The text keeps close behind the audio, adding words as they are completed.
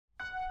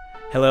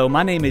Hello,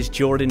 my name is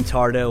Jordan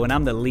Tardo, and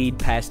I'm the lead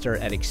pastor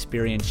at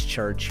Experience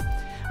Church.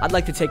 I'd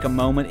like to take a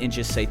moment and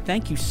just say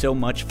thank you so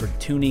much for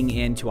tuning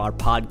in to our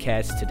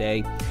podcast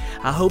today.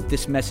 I hope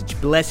this message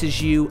blesses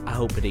you. I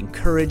hope it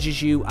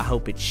encourages you. I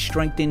hope it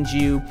strengthens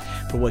you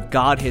for what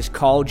God has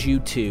called you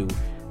to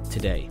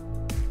today.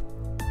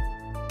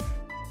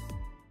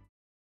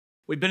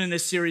 We've been in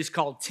this series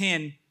called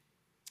 10,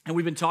 and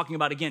we've been talking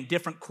about, again,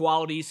 different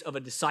qualities of a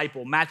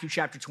disciple. Matthew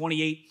chapter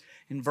 28.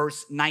 In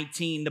verse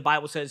 19, the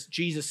Bible says,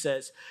 Jesus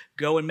says,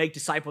 go and make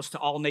disciples to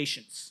all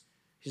nations.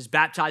 He's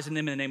baptizing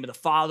them in the name of the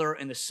Father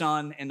and the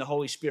Son and the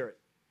Holy Spirit,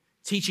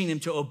 teaching them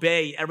to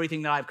obey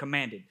everything that I've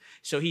commanded.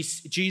 So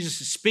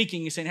Jesus is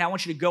speaking, he's saying, hey, I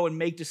want you to go and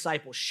make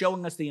disciples,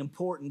 showing us the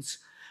importance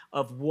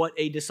of what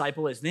a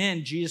disciple is.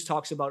 Then Jesus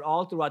talks about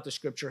all throughout the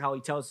scripture how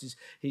he tells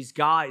his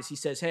guys, he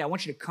says, hey, I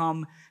want you to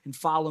come and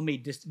follow me.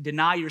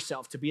 Deny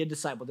yourself to be a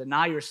disciple.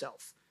 Deny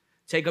yourself.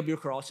 Take up your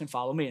cross and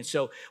follow me. And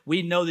so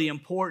we know the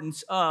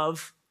importance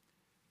of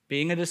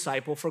being a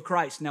disciple for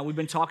Christ. Now, we've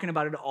been talking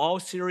about it all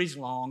series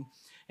long,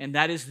 and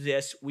that is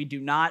this. We do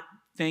not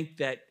think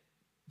that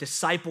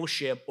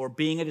discipleship or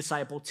being a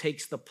disciple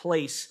takes the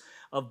place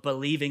of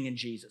believing in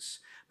Jesus.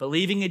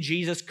 Believing in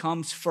Jesus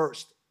comes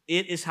first.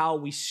 It is how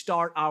we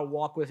start our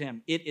walk with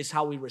him. It is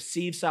how we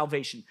receive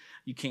salvation.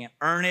 You can't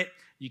earn it.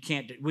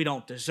 We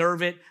don't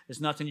deserve it. There's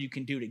nothing you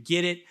can do to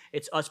get it.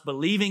 It's us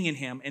believing in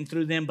him, and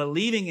through them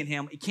believing in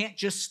him, it can't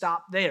just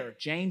stop there.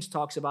 James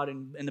talks about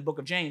in the book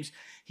of James,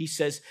 he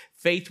says,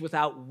 faith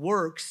without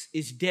works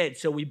is dead.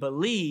 So we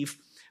believe,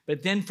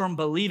 but then from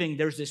believing,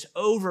 there's this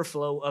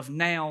overflow of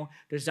now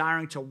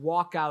desiring to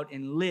walk out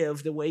and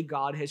live the way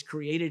God has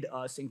created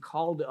us and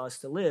called us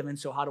to live. And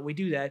so how do we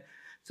do that?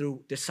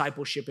 Through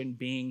discipleship and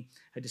being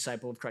a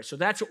disciple of Christ. So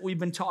that's what we've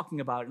been talking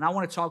about. And I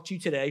want to talk to you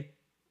today.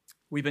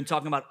 We've been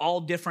talking about all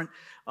different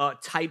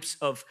types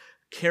of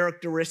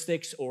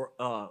characteristics or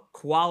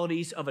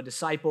qualities of a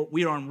disciple.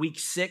 We are on week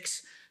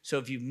 6. So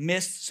if you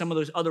missed some of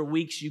those other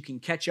weeks, you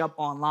can catch up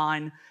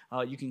online.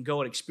 You can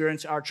go at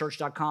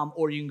experienceuourchurch.com,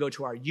 or you can go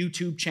to our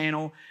YouTube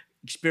channel,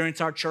 Experience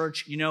Our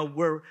Church. You know,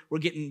 we're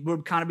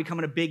kind of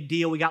becoming a big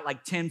deal. We got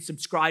like 10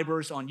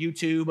 subscribers on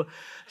YouTube.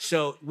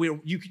 So we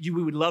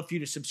would love for you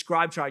to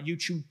subscribe to our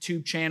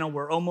YouTube channel.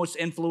 We're almost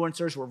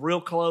influencers. We're real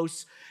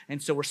close.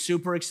 And so we're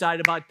super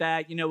excited about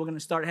that. You know, we're going to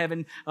start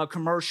having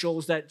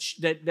commercials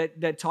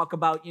that talk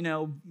about, you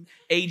know,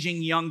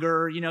 aging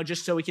younger, you know,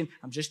 just so we can,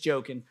 I'm just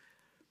joking.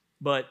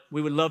 But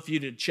we would love for you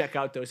to check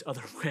out those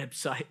other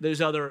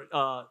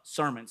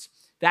sermons.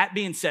 That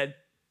being said,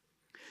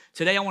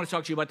 today, I want to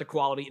talk to you about the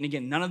quality. And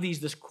again, none of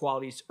these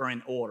qualities are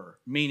in order,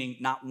 meaning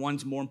not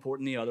one's more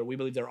important than the other. We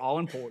believe they're all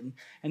important.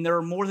 And there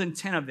are more than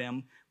 10 of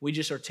them. We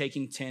just are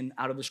taking 10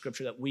 out of the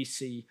scripture that we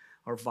see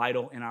are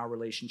vital in our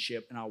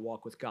relationship and our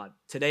walk with God.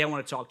 Today, I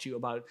want to talk to you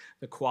about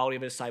the quality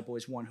of a disciple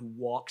is one who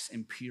walks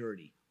in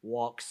purity.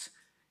 Walks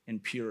in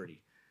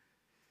purity.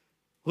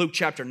 Luke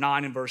chapter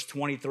 9 and verse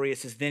 23, it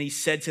says, then he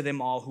said to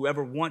them all,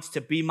 whoever wants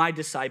to be my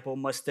disciple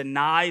must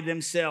deny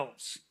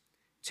themselves,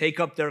 take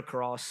up their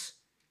cross,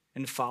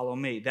 and follow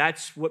me.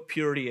 That's what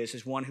purity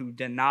is one who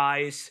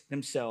denies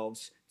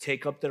themselves,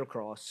 take up their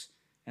cross,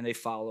 and they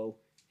follow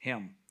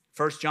him.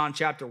 1 John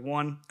chapter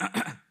 1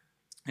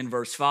 and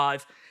verse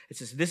 5, it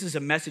says, this is a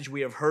message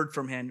we have heard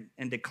from him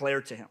and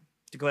declare to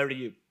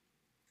you.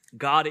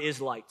 God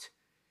is light.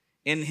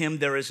 In him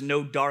there is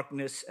no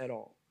darkness at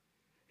all.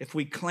 If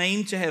we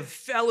claim to have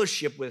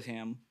fellowship with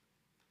him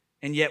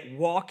and yet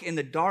walk in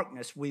the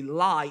darkness, we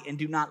lie and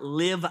do not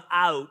live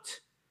out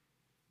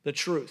the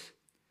truth.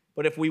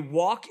 But if we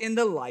walk in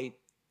the light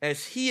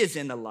as he is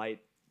in the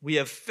light, we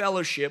have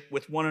fellowship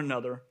with one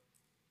another,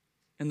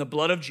 and the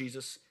blood of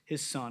Jesus,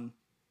 his son,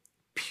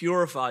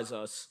 purifies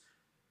us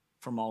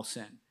from all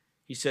sin.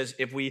 He says,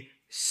 if we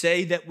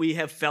say that we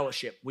have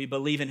fellowship, we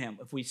believe in him.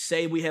 If we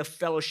say we have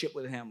fellowship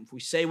with him, if we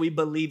say we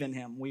believe in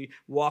him, we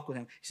walk with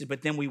him. He says,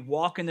 but then we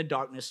walk in the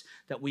darkness,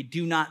 that we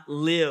do not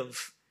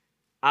live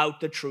out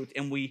the truth,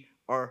 and we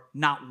are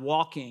not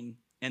walking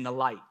in the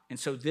light. And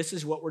so this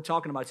is what we're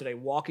talking about today,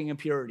 walking in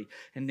purity.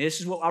 And this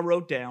is what I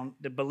wrote down.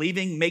 The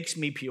believing makes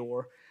me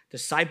pure.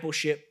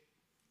 Discipleship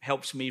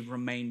helps me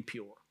remain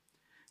pure.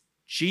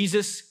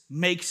 Jesus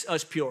makes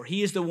us pure.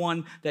 He is the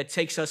one that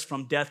takes us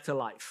from death to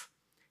life.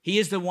 He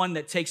is the one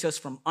that takes us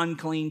from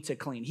unclean to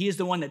clean. He is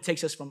the one that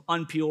takes us from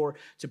impure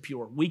to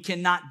pure. We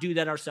cannot do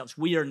that ourselves.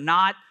 We are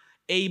not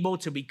able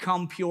to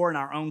become pure in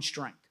our own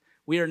strength.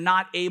 We are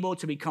not able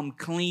to become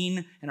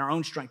clean in our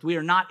own strength. We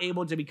are not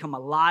able to become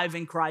alive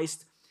in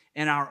Christ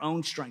in our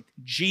own strength.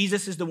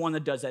 Jesus is the one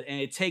that does that, and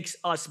it takes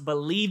us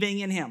believing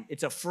in him.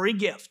 It's a free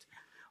gift.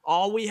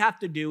 All we have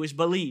to do is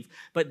believe.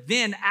 But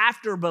then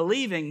after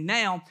believing,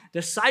 now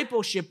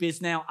discipleship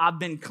is now I've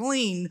been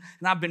clean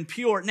and I've been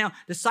pure. Now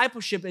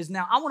discipleship is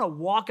now I want to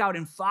walk out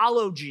and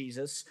follow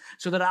Jesus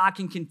so that I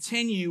can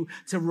continue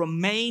to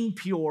remain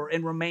pure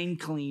and remain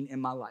clean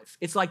in my life.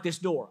 It's like this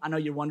door. I know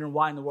you're wondering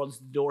why in the world is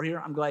the door here.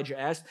 I'm glad you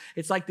asked.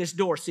 It's like this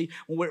door. See,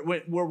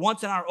 when we're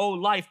once in our old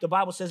life, the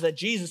Bible says that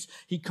Jesus,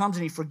 he comes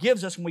and he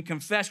forgives us when we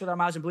confess with our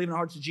mouths and believe in our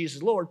hearts that Jesus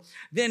is Lord.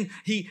 Then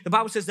the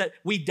Bible says that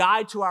we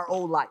die to our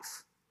old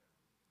life.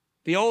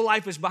 The old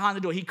life is behind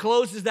the door. He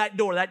closes that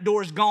door. That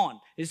door is gone.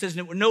 It says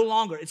that we're no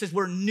longer. It says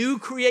we're new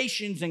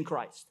creations in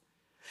Christ.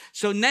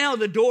 So now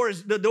the door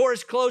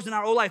is closed in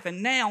our old life.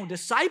 And now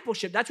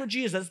discipleship, that's what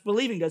Jesus, that's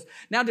believing does.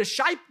 Now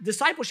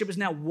discipleship is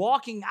now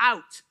walking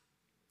out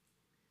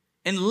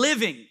and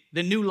living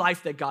the new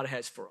life that God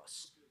has for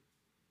us.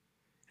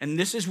 And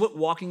this is what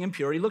walking in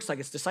purity looks like.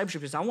 It's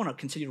discipleship is I want to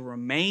continue to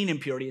remain in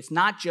purity. It's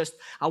not just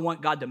I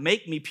want God to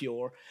make me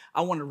pure.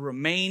 I want to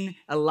remain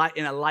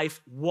in a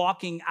life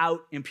walking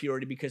out in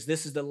purity because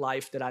this is the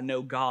life that I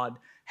know God,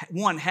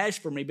 one, has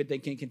for me, but they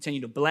can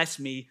continue to bless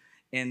me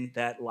in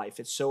that life.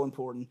 It's so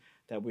important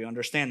that we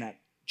understand that.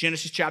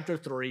 Genesis chapter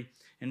 3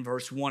 and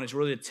verse 1 is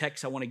really the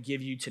text I want to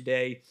give you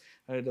today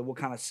that we'll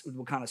kind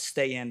of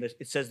stay in.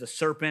 It says the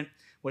serpent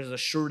was the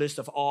shrewdest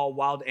of all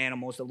wild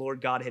animals the Lord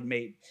God had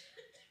made.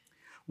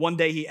 One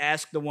day he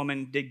asked the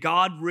woman, did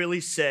God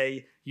really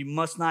say you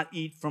must not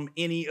eat from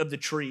any of the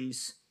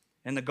trees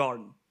in the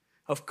garden?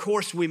 Of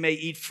course we may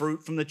eat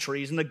fruit from the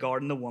trees in the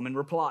garden, the woman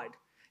replied.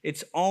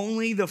 It's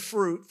only the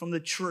fruit from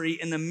the tree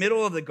in the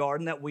middle of the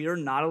garden that we are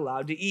not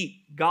allowed to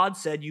eat. God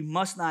said you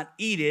must not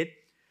eat it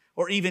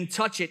or even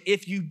touch it.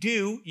 If you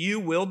do, you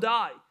will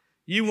die.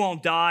 You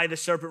won't die, the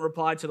serpent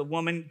replied to the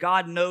woman.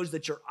 God knows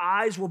that your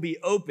eyes will be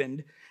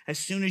opened as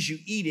soon as you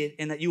eat it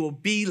and that you will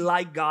be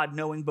like God,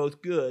 knowing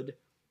both good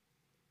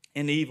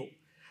and evil.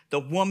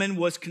 The woman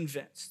was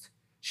convinced.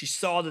 She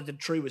saw that the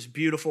tree was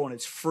beautiful and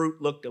its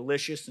fruit looked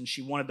delicious, and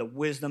she wanted the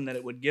wisdom that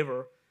it would give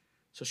her.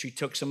 So she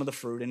took some of the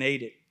fruit and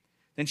ate it.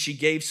 Then she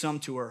gave some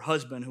to her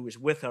husband who was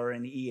with her,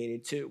 and he ate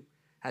it too.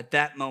 At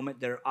that moment,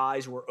 their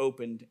eyes were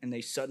opened, and they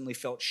suddenly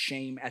felt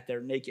shame at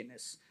their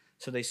nakedness.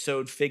 So they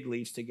sewed fig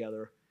leaves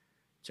together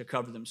to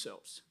cover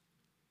themselves.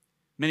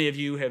 Many of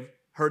you have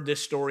heard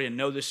this story and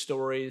know this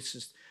story. This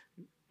is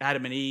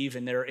Adam and Eve,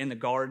 and they're in the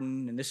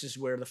garden, and this is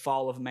where the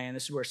fall of man,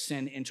 this is where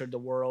sin entered the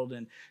world,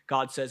 and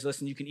God says,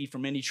 listen, you can eat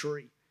from any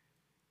tree,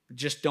 but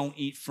just don't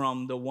eat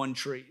from the one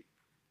tree,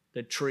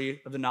 the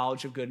tree of the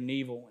knowledge of good and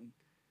evil. And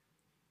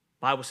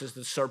the Bible says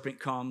the serpent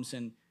comes,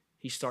 and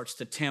he starts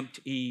to tempt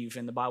Eve,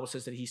 and the Bible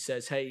says that he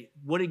says, hey,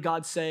 what did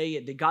God say?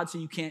 Did God say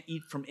you can't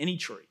eat from any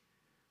tree?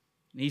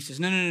 And he says,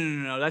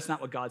 no, that's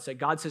not what God said.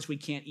 God says we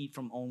can't eat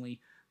from only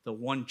the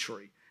one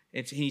tree.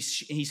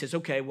 He says,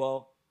 okay,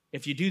 well,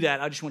 if you do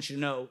that, I just want you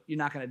to know you're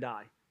not going to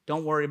die.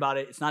 Don't worry about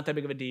it. It's not that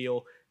big of a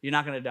deal. You're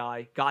not going to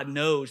die. God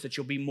knows that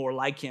you'll be more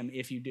like him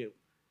if you do.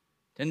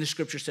 Then the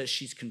scripture says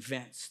she's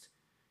convinced.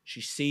 She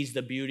sees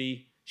the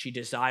beauty. She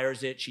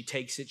desires it. She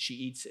takes it. She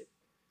eats it.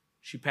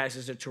 She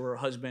passes it to her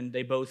husband.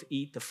 They both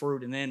eat the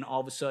fruit. And then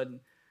all of a sudden,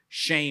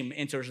 shame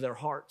enters their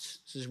hearts.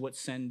 This is what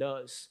sin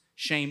does.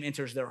 Shame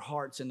enters their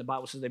hearts. And the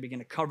Bible says they begin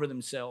to cover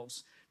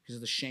themselves because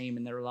of the shame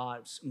in their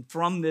lives. And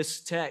from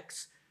this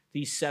text,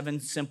 these 7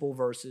 simple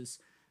verses,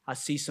 I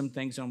see some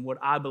things on what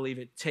I believe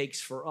it takes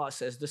for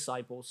us as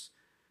disciples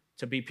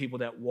to be people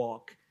that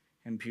walk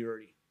in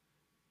purity.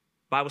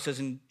 The Bible says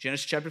in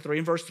Genesis chapter 3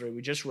 and verse 3,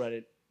 we just read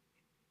it,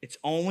 it's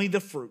only the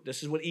fruit.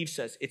 This is what Eve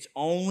says. It's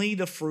only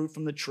the fruit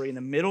from the tree in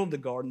the middle of the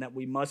garden that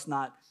we must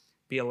not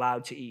be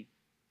allowed to eat.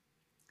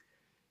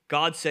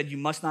 God said you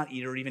must not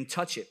eat or even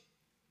touch it.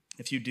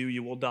 If you do,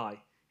 you will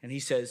die. And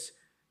he says,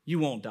 you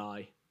won't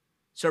die.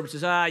 Serpent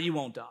says, you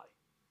won't die.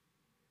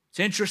 It's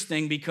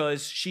interesting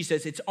because she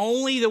says, it's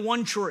only the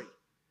one tree.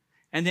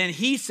 And then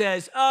he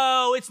says,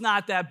 oh, it's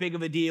not that big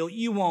of a deal.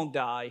 You won't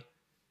die.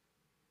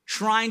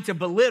 Trying to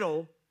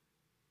belittle,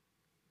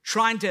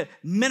 trying to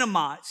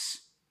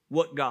minimize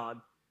what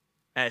God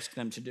asked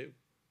them to do.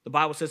 The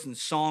Bible says in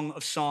Song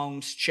of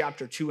Songs,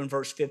 chapter 2 and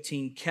verse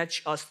 15,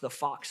 catch us the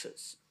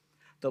foxes,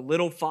 the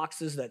little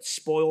foxes that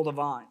spoil the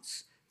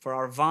vines, for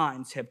our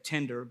vines have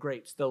tender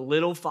grapes. The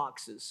little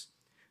foxes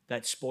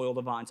that spoil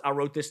the vines. I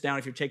wrote this down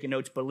if you're taking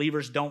notes.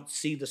 Believers don't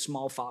see the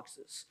small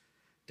foxes.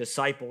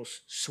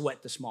 Disciples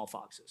sweat the small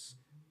foxes.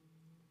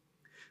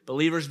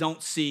 Believers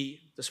don't see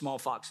the small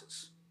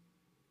foxes.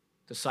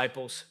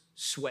 Disciples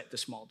sweat the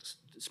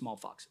small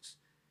foxes.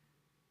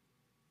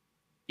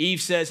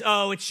 Eve says,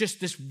 oh, it's just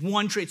this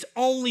one tree. It's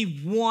only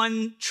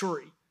one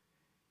tree.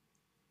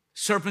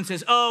 Serpent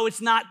says, oh,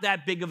 it's not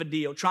that big of a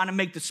deal. Trying to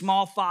make the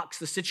small fox,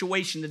 the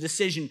situation, the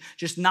decision,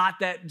 just not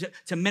that,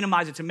 to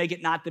minimize it, to make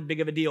it not that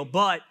big of a deal.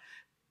 But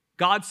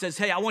God says,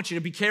 hey, I want you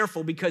to be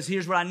careful because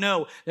here's what I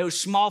know. Those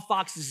small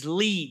foxes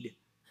lead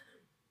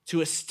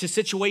to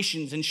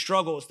situations and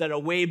struggles that are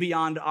way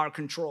beyond our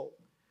control.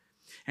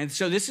 And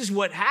so this is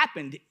what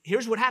happened.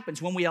 Here's what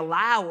happens when we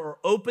allow or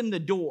open the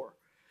door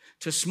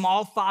to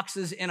small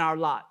foxes in our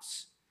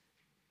lives,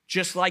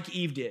 just like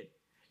Eve did.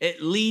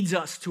 It leads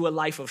us to a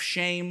life of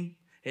shame.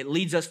 It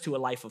leads us to a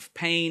life of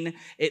pain.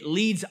 It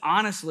leads,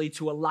 honestly,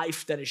 to a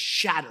life that is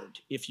shattered,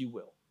 if you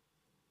will.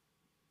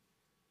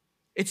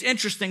 It's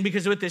interesting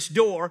because with this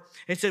door,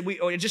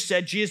 it just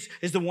said Jesus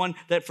is the one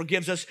that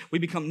forgives us. We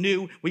become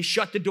new. We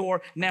shut the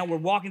door. Now we're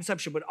walking in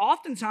discipleship. But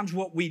oftentimes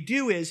what we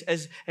do is,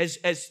 as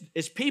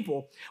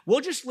people,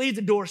 we'll just leave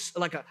the door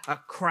like a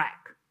crack.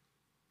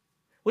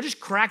 We'll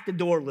just crack the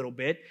door a little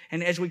bit.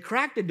 And as we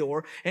crack the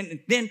door, and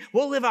then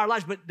we'll live our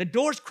lives, but the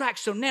door's cracked.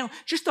 So now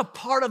just a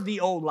part of the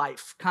old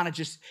life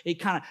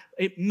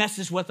it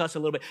messes with us a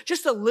little bit.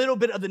 Just a little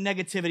bit of the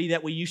negativity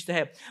that we used to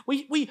have.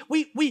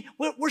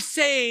 We're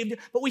saved,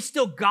 but we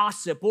still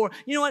gossip. Or,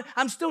 you know what?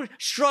 I'm still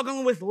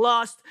struggling with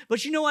lust,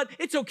 but you know what?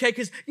 It's okay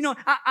because, you know,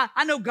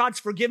 I know God's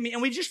forgiven me.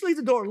 And we just leave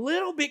the door a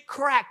little bit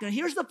cracked. And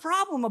here's the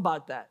problem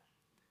about that.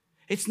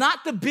 It's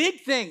not the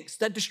big things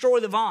that destroy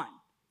the vine.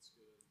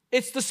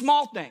 It's the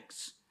small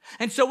things.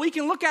 And so we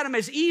can look at them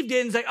as Eve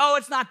did and say, oh,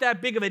 it's not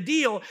that big of a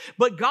deal.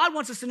 But God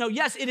wants us to know,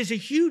 yes, it is a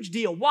huge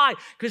deal. Why?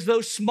 Because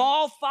those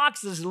small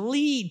foxes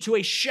lead to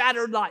a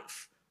shattered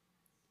life.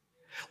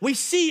 We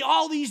see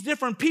all these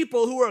different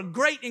people who are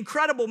great,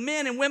 incredible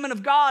men and women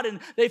of God,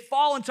 and they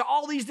fall into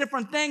all these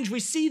different things. We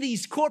see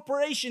these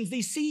corporations,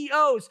 these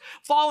CEOs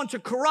fall into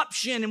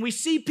corruption, and we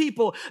see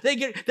people, they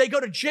go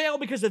to jail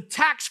because of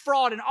tax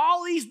fraud and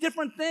all these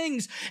different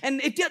things.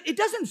 And it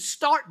doesn't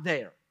start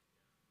there.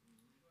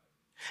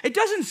 It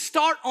doesn't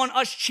start on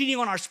us cheating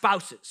on our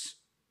spouses.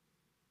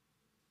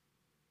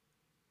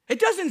 It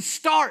doesn't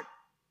start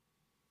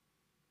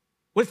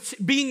with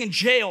being in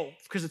jail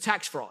because of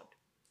tax fraud.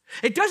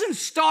 It doesn't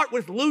start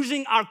with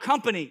losing our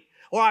company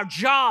or our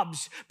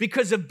jobs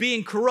because of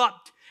being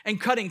corrupt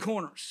and cutting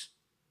corners.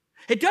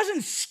 It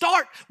doesn't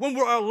start when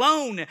we're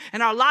alone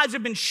and our lives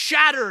have been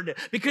shattered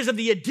because of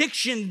the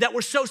addiction that we're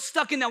so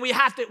stuck in that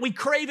we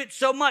crave it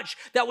so much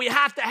that we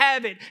have to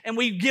have it and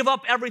we give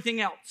up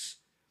everything else.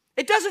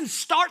 It doesn't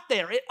start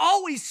there. It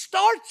always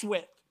starts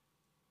with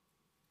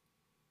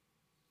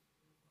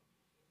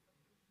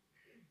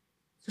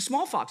the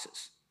small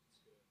foxes.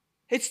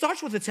 It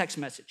starts with a text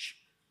message.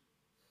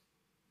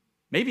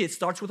 Maybe it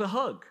starts with a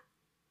hug.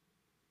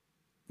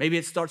 Maybe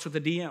it starts with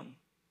a DM.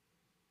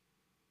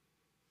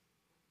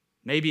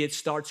 Maybe it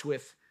starts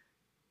with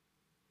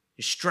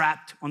you're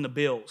strapped on the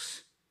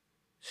bills,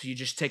 so you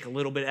just take a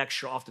little bit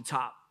extra off the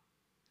top.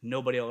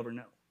 Nobody will ever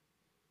know.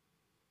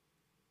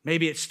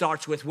 Maybe it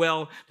starts with,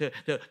 well,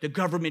 the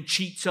government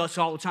cheats us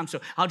all the time, so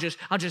I'll just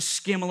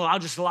skim a little. I'll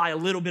just lie a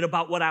little bit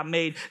about what I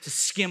made to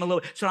skim a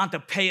little, so I don't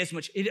have to pay as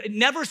much. It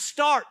never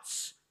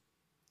starts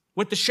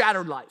with the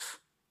shattered life.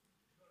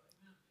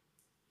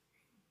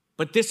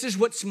 But this is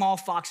what small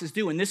foxes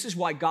do, and this is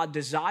why God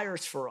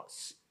desires for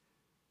us,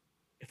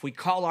 if we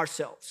call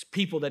ourselves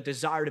people that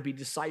desire to be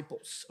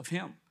disciples of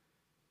Him,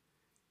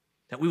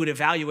 that we would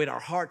evaluate our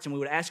hearts and we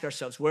would ask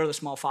ourselves, where are the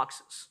small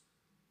foxes?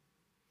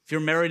 If you're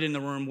married in the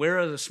room, where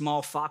are the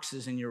small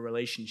foxes in your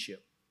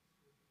relationship?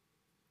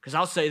 Because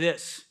I'll say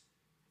this.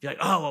 You're like,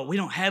 oh, well, we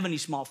don't have any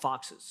small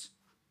foxes.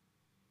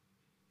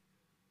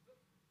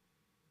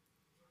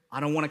 I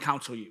don't want to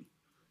counsel you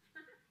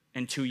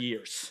in 2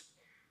 years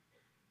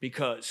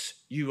because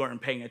you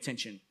aren't paying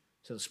attention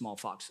to the small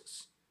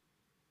foxes.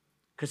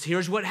 Because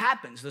here's what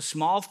happens. The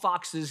small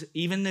foxes,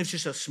 even if it's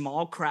just a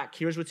small crack,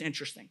 here's what's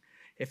interesting.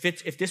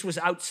 If this was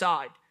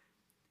outside,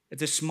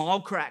 it's a small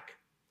crack,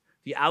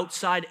 the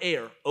outside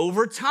air,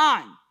 over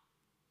time,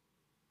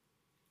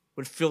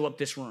 would fill up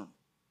this room.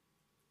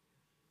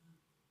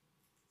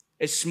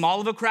 As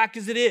small of a crack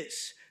as it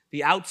is,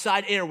 the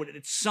outside air would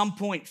at some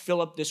point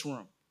fill up this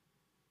room.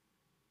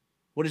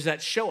 What does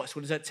that show us?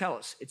 What does that tell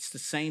us? It's the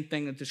same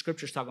thing that the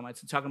Scripture's talking about.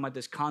 It's talking about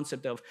this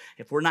concept of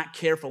if we're not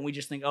careful, we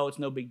just think, oh, it's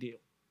no big deal.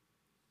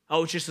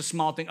 Oh, it's just a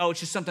small thing. Oh,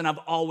 it's just something I've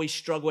always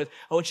struggled with.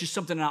 Oh, it's just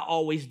something I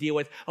always deal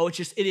with. Oh, it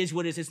is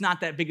what it is. It's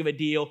not that big of a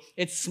deal.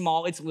 It's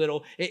small. It's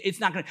little.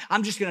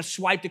 I'm just going to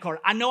swipe the card.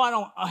 I know I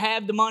don't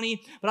have the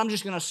money, but I'm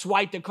just going to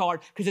swipe the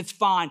card because it's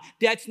fine.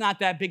 Debt's not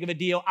that big of a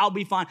deal. I'll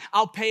be fine.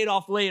 I'll pay it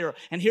off later.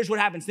 And here's what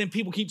happens. Then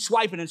people keep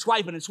swiping and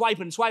swiping and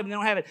swiping and swiping. They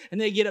don't have it. And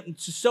they get up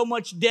into so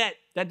much debt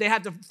that they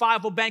have to file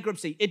for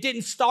bankruptcy. It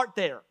didn't start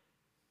there.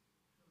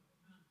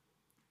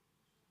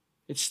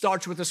 It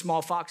starts with the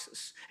small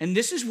foxes. And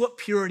this is what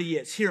purity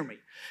is. Hear me.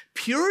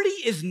 Purity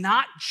is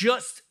not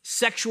just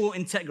sexual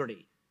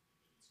integrity.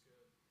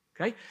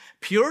 Okay?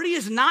 Purity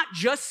is not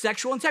just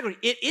sexual integrity.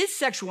 It is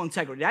sexual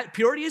integrity.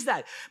 Purity is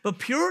that. But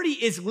purity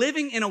is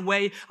living in a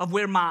way of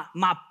where my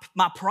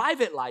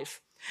private life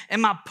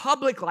and my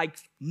public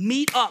life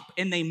meet up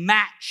and they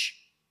match.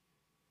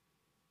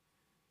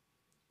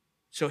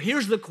 So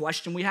here's the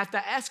question we have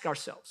to ask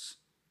ourselves.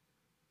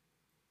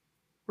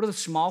 What are the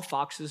small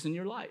foxes in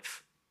your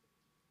life?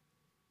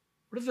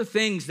 What are the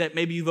things that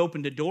maybe you've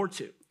opened a door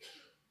to?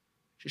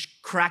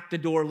 Just cracked the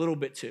door a little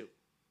bit to.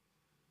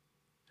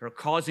 That are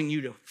causing you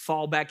to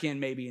fall back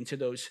in maybe into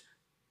those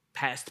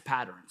past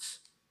patterns.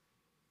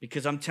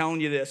 Because I'm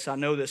telling you this, I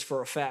know this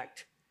for a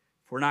fact.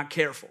 If we're not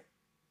careful,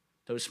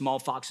 those small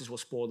foxes will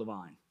spoil the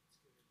vine.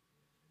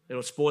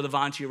 It'll spoil the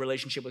vine to your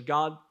relationship with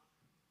God.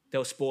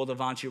 They'll spoil the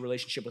volunteer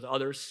relationship with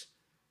others.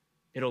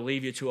 It'll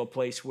leave you to a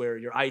place where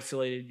you're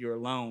isolated, you're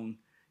alone,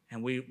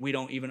 and we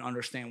don't even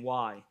understand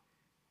why.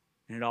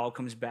 And it all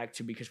comes back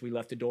to because we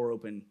left the door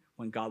open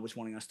when God was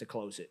wanting us to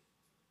close it.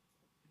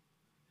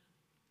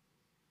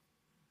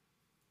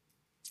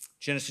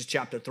 Genesis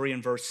chapter 3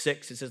 and verse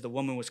 6, it says the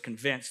woman was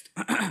convinced,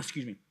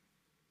 excuse me,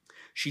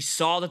 she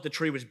saw that the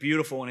tree was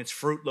beautiful and its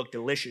fruit looked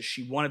delicious.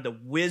 She wanted the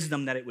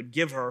wisdom that it would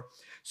give her,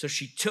 so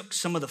she took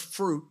some of the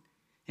fruit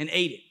and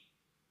ate it.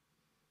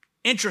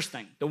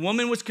 Interesting. The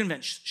woman was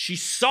convinced. She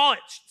saw it,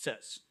 it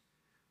says.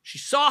 She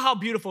saw how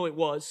beautiful it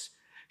was.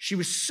 She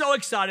was so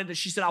excited that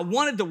she said, I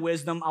wanted the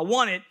wisdom. I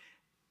want it.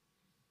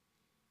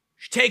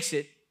 She takes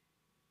it.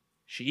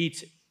 She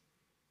eats it.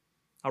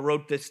 I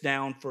wrote this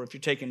down for if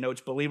you're taking notes.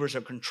 Believers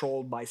are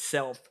controlled by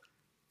self.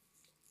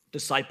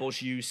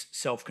 Disciples use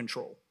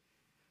self-control.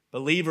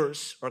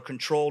 Believers are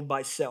controlled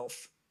by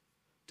self.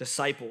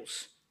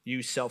 Disciples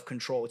use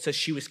self-control. It says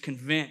she was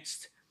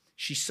convinced.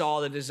 She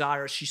saw the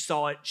desire. She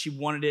saw it. She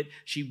wanted it.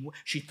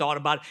 She thought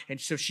about it. And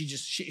so she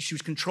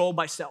was controlled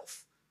by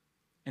self.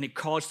 And it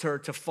caused her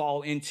to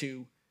fall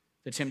into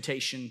the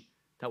temptation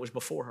that was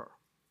before her.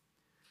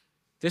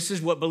 This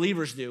is what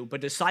believers do. But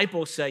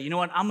disciples say, you know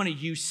what? I'm going to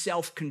use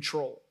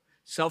self-control.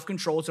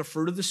 Self-control is a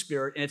fruit of the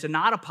Spirit, and it's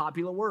not a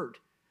popular word.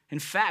 In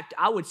fact,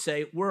 I would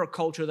say we're a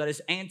culture that is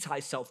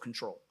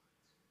anti-self-control.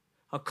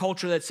 A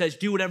culture that says,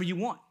 do whatever you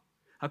want.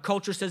 A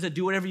culture says that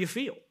do whatever you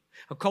feel.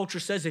 A culture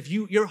says if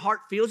your heart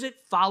feels it,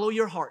 follow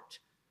your heart.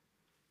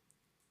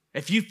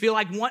 If you feel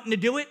like wanting to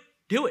do it,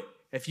 do it.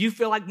 If you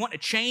feel like wanting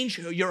to change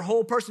your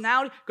whole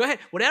personality, go ahead.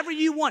 Whatever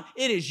you want,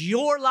 it is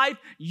your life.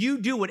 You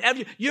do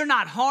whatever. You're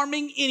not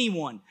harming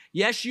anyone.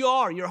 Yes, you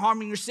are. You're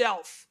harming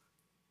yourself.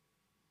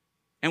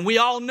 And we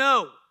all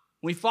know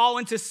when we fall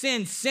into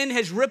sin, sin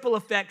has ripple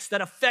effects that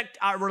affect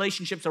our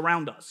relationships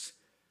around us.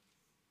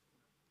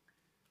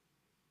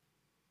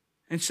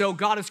 And so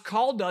God has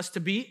called us to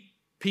be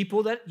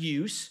people that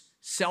use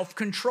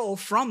self-control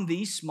from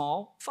these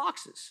small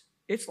foxes.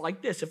 It's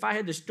like this. If I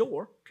had this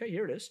door, okay,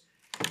 here it is.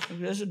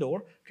 There's a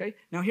door, okay?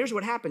 Now, here's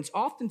what happens.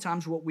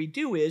 Oftentimes, what we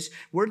do is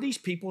we're these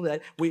people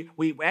that we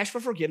ask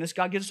for forgiveness.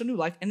 God gives us a new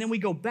life, and then we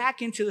go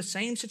back into the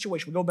same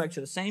situation. We go back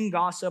to the same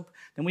gossip.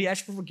 Then we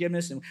ask for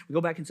forgiveness, and we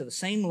go back into the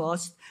same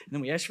lust. And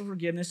then we ask for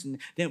forgiveness, and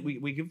then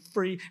we get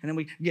free. And then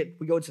we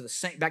go into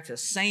back to the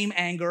same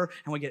anger,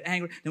 and we get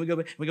angry. Then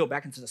we go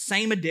back into the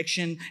same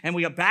addiction, and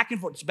we go back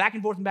and forth. It's back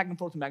and forth and back and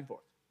forth and back and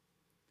forth.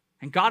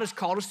 And God has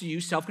called us to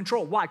use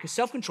self-control. Why? Because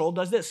self-control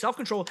does this.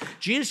 Self-control,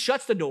 Jesus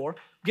shuts the door,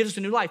 gives us a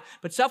new life.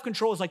 But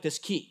self-control is like this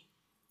key.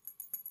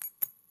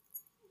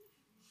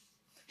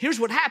 Here's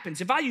what happens.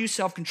 If I use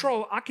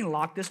self-control, I can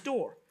lock this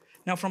door.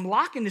 Now, from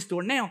locking this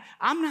door, now,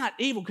 I'm not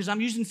able, because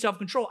I'm using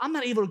self-control, I'm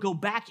not able to go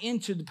back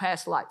into the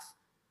past life.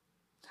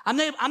 I'm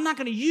not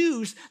going to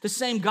use the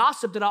same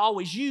gossip that I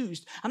always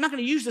used. I'm not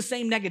going to use the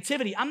same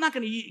negativity. I'm not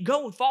going to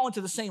go and fall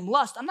into the same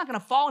lust. I'm not going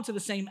to fall into the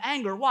same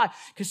anger. Why?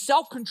 Because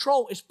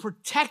self-control is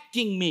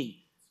protecting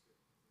me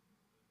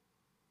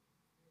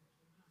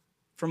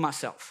from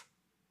myself.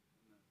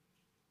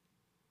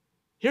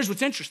 Here's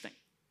what's interesting.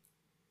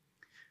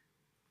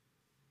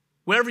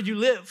 Wherever you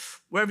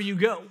live, wherever you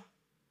go,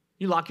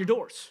 you lock your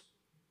doors.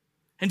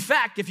 In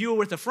fact, if you were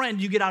with a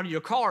friend, you get out of your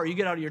car, you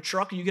get out of your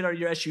truck, or you get out of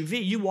your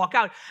SUV, you walk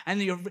out,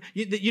 and you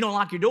don't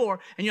lock your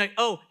door, and you're like,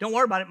 oh, don't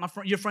worry about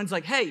it. Your friend's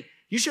like, hey,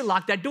 you should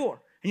lock that door.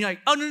 And you're like,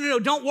 oh, no,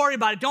 don't worry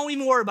about it. Don't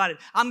even worry about it.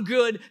 I'm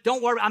good.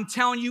 Don't worry. I'm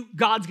telling you,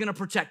 God's going to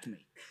protect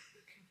me.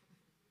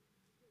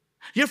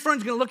 Your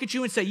friend's going to look at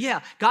you and say,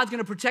 yeah, God's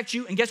going to protect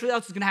you, and guess what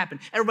else is going to happen?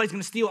 Everybody's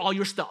going to steal all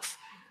your stuff.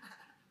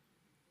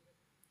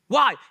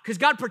 Why? Because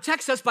God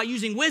protects us by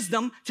using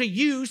wisdom to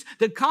use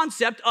the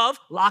concept of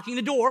locking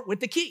the door with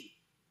the key.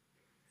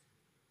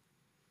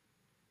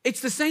 It's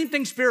the same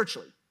thing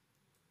spiritually.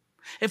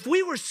 If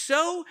we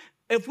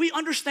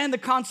understand the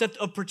concept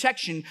of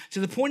protection to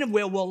the point of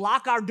where we'll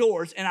lock our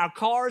doors in our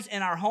cars,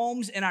 in our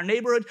homes, in our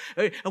neighborhood,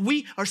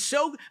 we are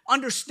so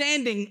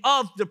understanding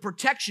of the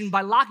protection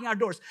by locking our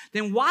doors,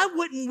 then why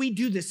wouldn't we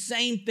do the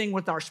same thing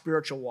with our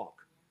spiritual walk?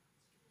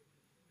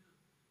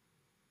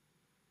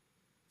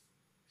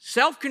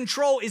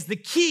 Self-control is the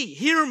key.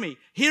 Hear me.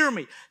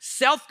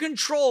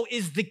 Self-control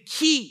is the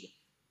key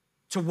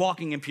to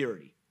walking in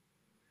purity.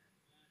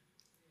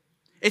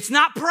 It's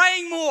not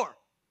praying more.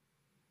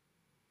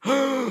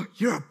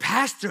 You're a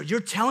pastor.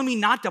 You're telling me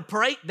not to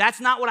pray? That's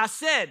not what I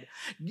said.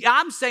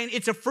 I'm saying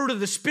it's a fruit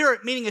of the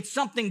Spirit, meaning it's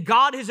something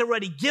God has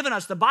already given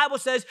us. The Bible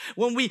says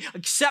when we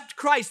accept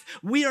Christ,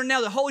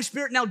 the Holy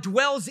Spirit now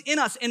dwells in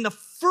us, in the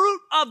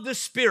fruit of the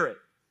Spirit.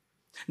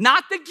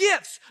 Not the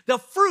gifts, the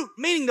fruit,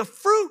 meaning the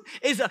fruit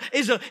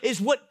is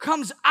what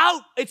comes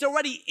out. It's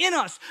already in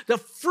us. The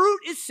fruit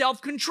is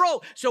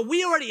self-control. So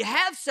we already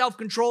have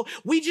self-control.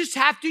 We just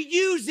have to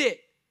use it.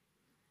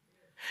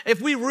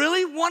 If we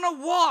really want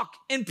to walk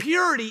in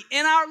purity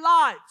in our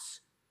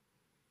lives,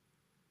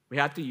 we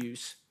have to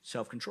use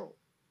self-control.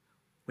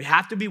 We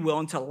have to be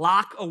willing to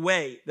lock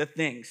away the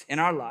things in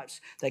our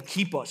lives that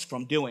keep us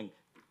from doing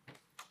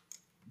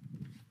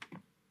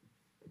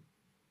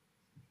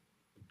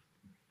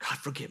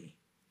forgive me.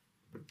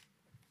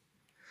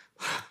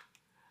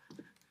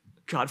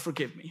 God,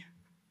 forgive me.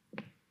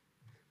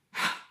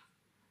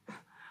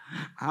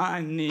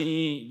 I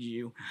need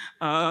you.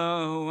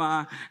 Oh,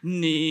 I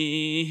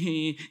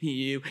need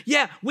you.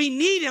 Yeah, we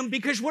need him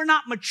because we're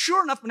not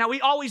mature enough. Now,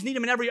 we always need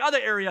him in every other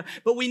area,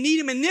 but we need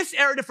him in this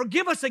area to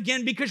forgive us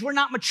again because we're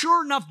not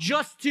mature enough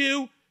just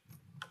to,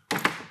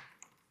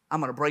 I'm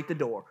going to break the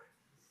door.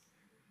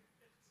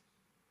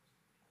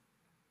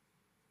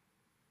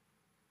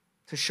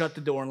 To shut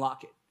the door and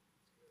lock it.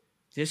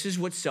 This is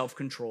what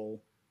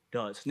self-control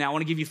does. Now, I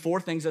want to give you 4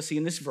 things I see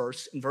in this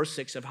verse, in verse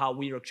 6, of how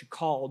we are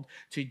called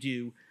to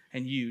do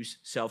and use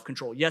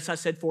self-control. Yes, I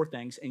said 4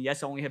 things, and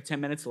yes, I only have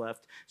 10 minutes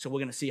left, so we're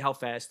going to see how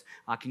fast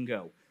I can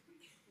go.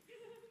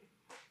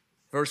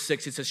 Verse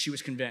 6, it says she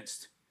was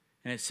convinced,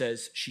 and it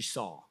says she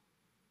saw.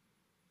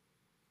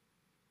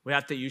 We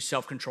have to use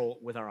self-control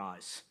with our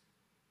eyes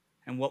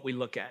and what we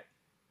look at.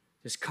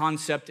 This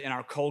concept in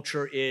our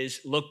culture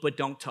is look but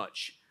don't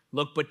touch.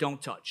 Look but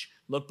don't touch.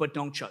 Look but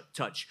don't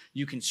touch.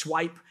 You can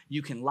swipe,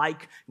 you can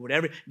like,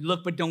 whatever.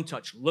 Look but don't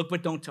touch. Look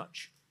but don't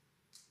touch.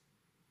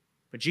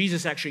 But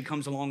Jesus actually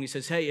comes along and he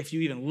says, hey, if you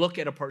even look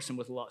at a person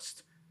with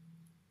lust,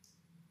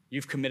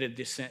 you've committed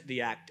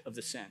the act of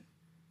the sin.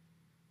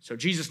 So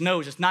Jesus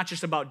knows it's not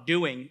just about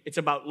doing, it's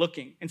about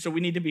looking. And so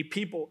we need to be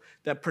people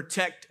that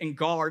protect and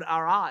guard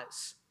our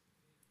eyes.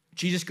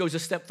 Jesus goes a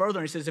step further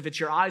and he says, if it's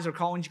your eyes are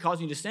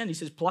causing you to sin, he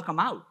says, pluck them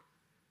out.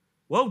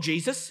 Whoa,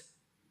 Jesus.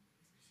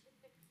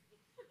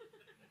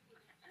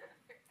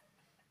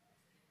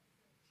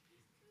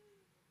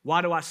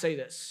 Why do I say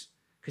this?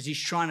 Because he's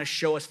trying to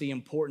show us the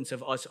importance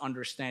of us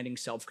understanding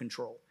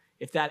self-control.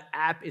 If that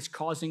app is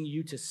causing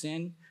you to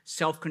sin,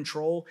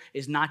 self-control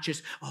is not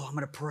just, oh, I'm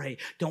going to pray.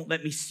 Don't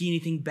let me see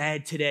anything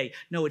bad today.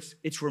 No,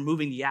 it's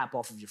removing the app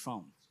off of your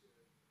phone.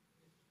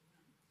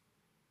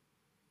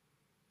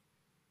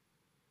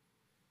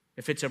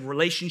 If it's a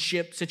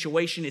relationship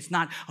situation, it's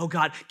not, oh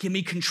God, give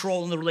me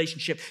control in the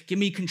relationship. Give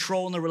me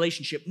control in the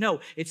relationship. No,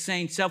 it's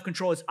saying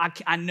self-control is,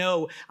 I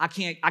know I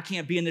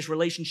can't be in this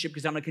relationship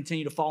because I'm going to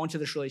continue to fall into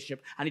this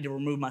relationship. I need to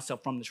remove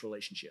myself from this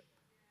relationship.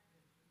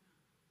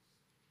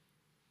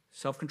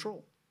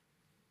 Self-control.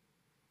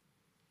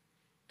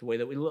 The way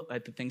that we look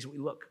at the things that we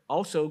look.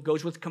 Also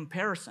goes with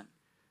comparison.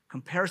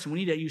 Comparison, we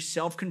need to use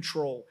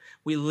self-control.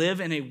 We live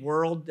in a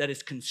world that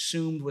is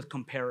consumed with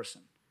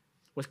comparison,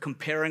 with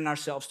comparing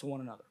ourselves to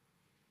one another.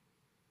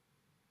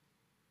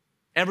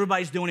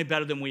 Everybody's doing it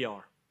better than we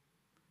are.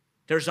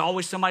 There's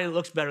always somebody that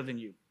looks better than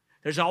you.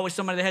 There's always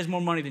somebody that has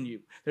more money than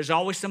you. There's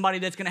always somebody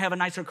that's going to have a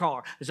nicer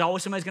car. There's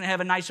always somebody that's going to have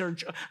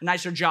a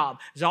nicer job.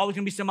 There's always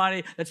going to be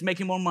somebody that's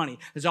making more money.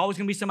 There's always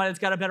going to be somebody that's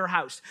got a better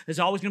house. There's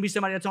always going to be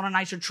somebody that's on a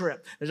nicer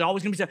trip. There's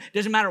always going to be somebody. It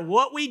doesn't matter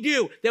what we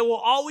do, there will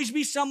always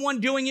be someone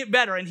doing it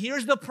better. And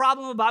here's the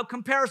problem about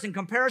comparison.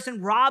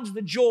 Comparison robs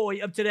the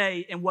joy of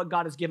today and what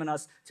God has given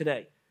us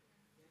today.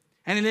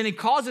 And then it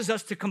causes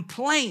us to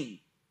complain.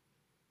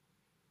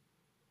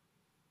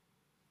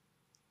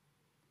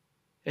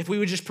 If we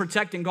would just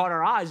protect and guard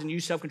our eyes and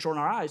use self-control in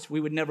our eyes, we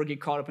would never get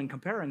caught up in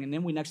comparing. And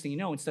then next thing you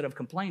know, instead of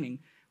complaining,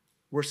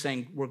 we're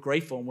saying we're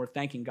grateful and we're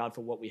thanking God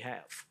for what we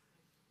have.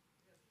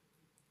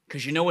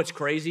 Because you know what's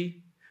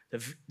crazy?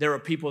 There are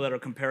people that are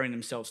comparing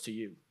themselves to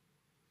you.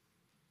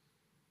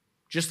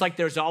 Just like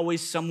there's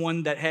always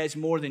someone that has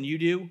more than you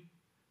do,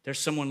 there's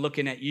someone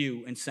looking at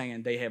you and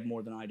saying they have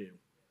more than I do.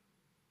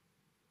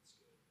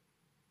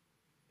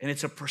 And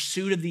it's a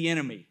pursuit of the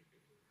enemy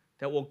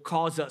that will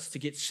cause us to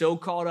get so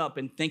caught up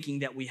in thinking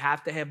that we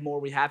have to have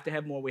more, we have to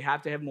have more, we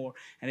have to have more.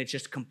 And it's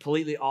just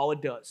completely, all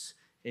it does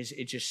is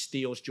it just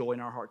steals joy in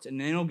our hearts. And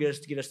then it'll get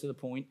us to the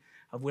point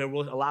of where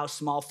we'll allow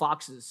small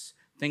foxes,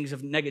 things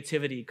of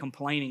negativity,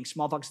 complaining,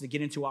 small foxes to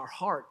get into our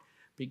heart,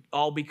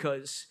 all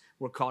because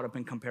we're caught up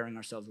in comparing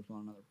ourselves with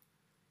one another.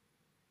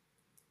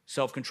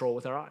 Self-control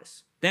with our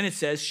eyes. Then it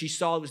says she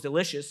saw it was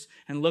delicious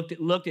and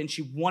looked and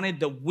she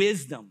wanted the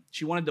wisdom.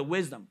 She wanted the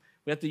wisdom.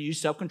 We have to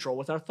use self-control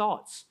with our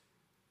thoughts.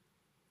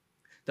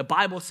 The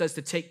Bible says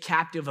to take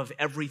captive of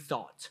every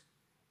thought.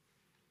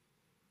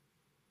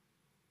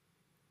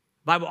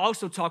 The Bible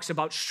also talks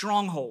about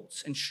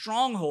strongholds. And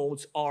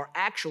strongholds are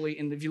actually,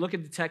 and if you look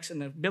at the text in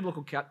the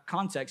biblical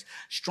context,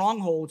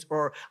 strongholds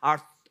are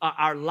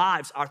our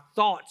lives, our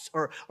thoughts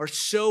are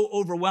so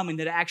overwhelming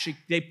that actually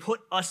they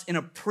put us in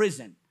a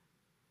prison.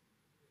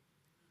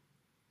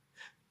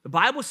 The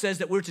Bible says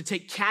that we're to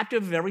take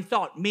captive of every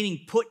thought,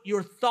 meaning put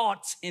your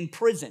thoughts in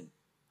prison.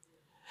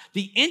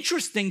 The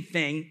interesting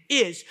thing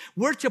is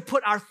we're to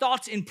put our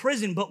thoughts in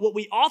prison, but what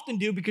we often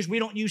do because we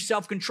don't use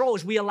self-control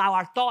is we allow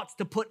our thoughts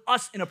to put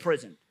us in a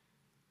prison.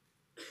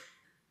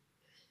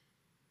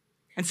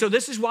 And so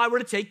this is why we're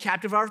to take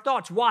captive our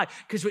thoughts. Why?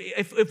 Because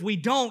if we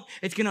don't,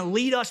 it's going to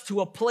lead us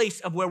to a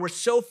place of where we're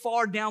so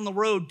far down the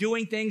road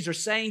doing things or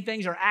saying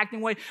things or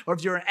acting way, or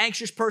if you're an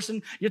anxious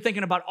person, you're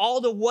thinking about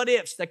all the what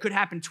ifs that could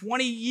happen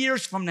 20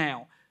 years from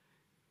now,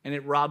 and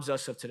it robs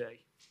us of today.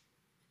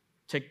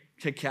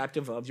 Take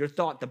captive of your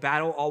thought. The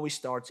battle always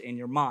starts in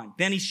your mind.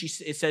 Then it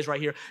says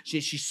right here, she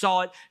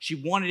saw it, she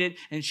wanted it,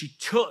 and she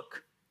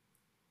took.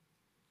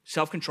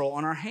 Self-control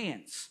on our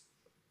hands.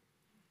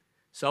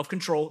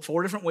 Self-control,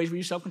 4 different ways we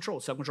use self-control.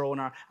 Self-control in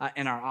our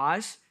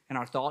eyes, in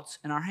our thoughts,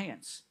 and our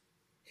hands.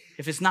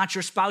 If it's not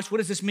your spouse, what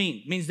does this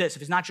mean? It means this: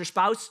 if it's not your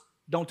spouse,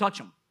 don't touch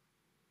them.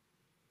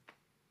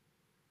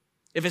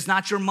 If it's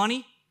not your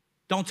money,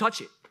 don't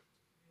touch it.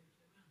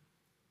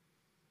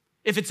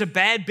 If it's a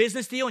bad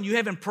business deal and you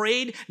haven't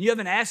prayed, you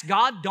haven't asked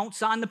God, don't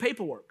sign the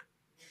paperwork.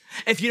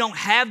 If you don't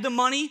have the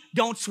money,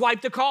 don't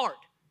swipe the card.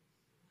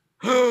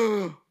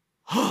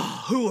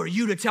 Who are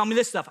you to tell me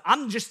this stuff?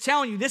 I'm just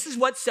telling you, this is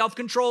what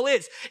self-control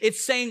is.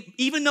 It's saying,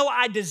 even though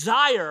I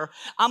desire,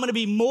 I'm going to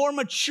be more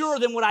mature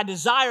than what I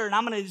desire. And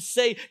I'm going to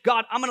say,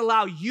 God, I'm going to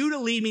allow you to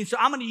lead me. So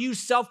I'm going to use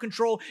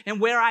self-control in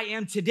where I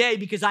am today,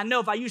 because I know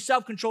if I use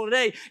self-control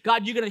today,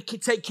 God, you're going to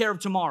take care of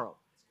tomorrow.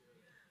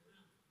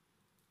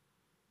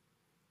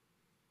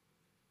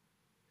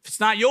 If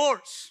it's not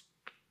yours,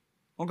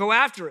 don't go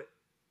after it.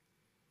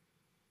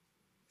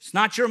 If it's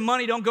not your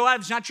money, don't go out.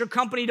 If it's not your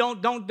company,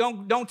 don't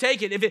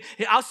take it.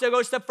 I'll still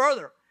go a step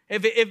further.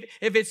 If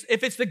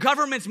it's the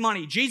government's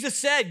money, Jesus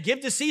said, give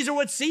to Caesar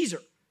what's Caesar.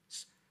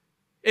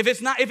 If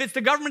it's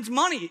the government's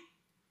money,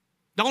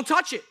 don't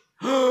touch it.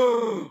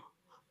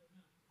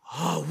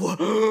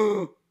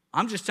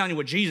 I'm just telling you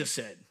what Jesus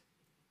said.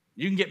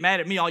 You can get mad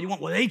at me all you want.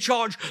 Well, they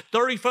charge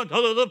 30 for.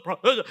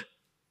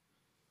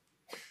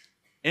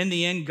 In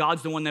the end,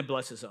 God's the one that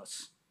blesses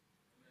us.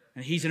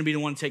 And he's going to be the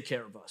one to take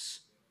care of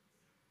us.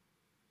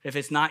 If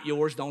it's not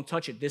yours, don't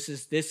touch it. This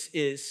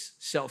is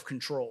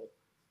self-control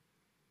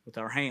with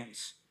our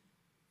hands.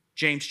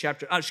 Before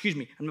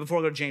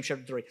I go to James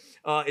chapter 3,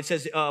 it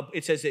says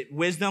that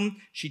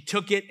wisdom, she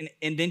took it,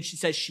 and then she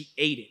says she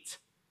ate it.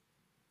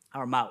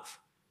 Our mouth.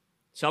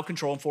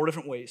 Self-control in 4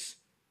 different ways.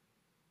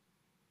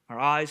 Our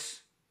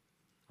eyes,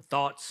 our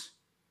thoughts,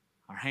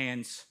 our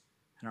hands,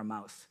 and our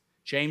mouth.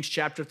 James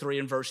chapter 3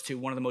 and verse 2,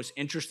 one of the most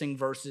interesting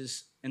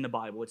verses in the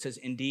Bible. It says,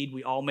 indeed,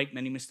 we all make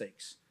many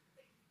mistakes.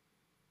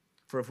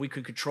 For if we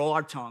could control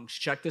our tongues,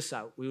 check this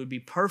out, we would be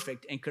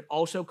perfect and could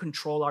also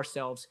control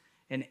ourselves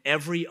in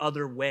every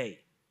other way.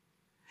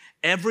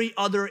 Every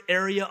other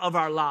area of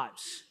our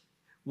lives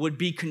would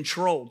be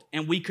controlled,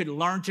 and we could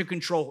learn to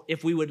control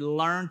if we would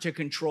learn to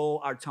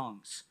control our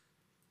tongues.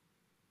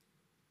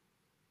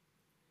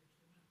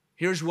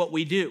 Here's what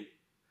we do.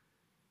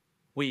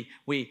 We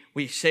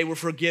say we're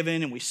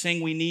forgiven, and we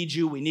sing we need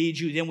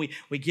you. Then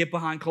we get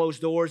behind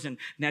closed doors, and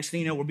next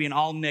thing you know, we're being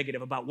all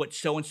negative about what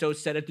so-and-so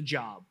said at the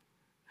job.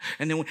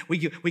 And then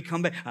we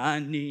come back, I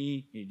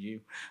need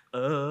you.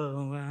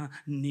 Oh, I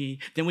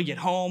need. Then we get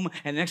home,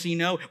 and next thing you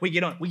know, we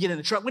get in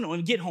the truck. We don't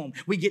even get home.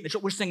 We get in the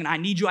truck. We're singing, I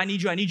need you, I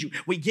need you, I need you.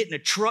 We get in the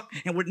truck,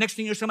 and next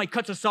thing you know, somebody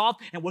cuts us off,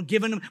 and we're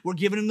giving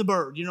them the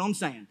bird. You know what I'm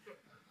saying?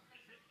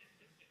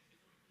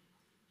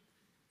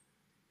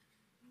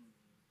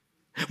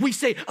 We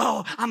say,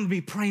 oh, I'm going to be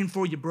praying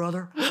for you,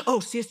 brother. Oh,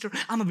 sister,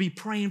 I'm going to be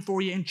praying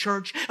for you in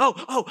church.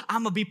 Oh,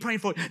 I'm going to be praying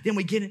for you. Then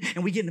we get in,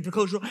 and we get in the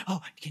closed room.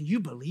 Oh, can you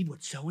believe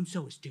what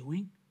so-and-so is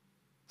doing?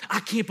 I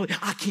can't.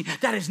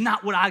 That is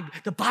not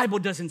the Bible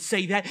doesn't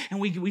say that. And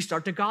we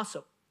start to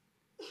gossip.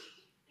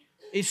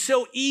 It's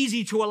so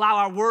easy to allow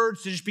our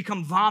words to just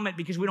become vomit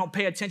because we don't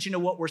pay attention to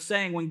what we're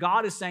saying, when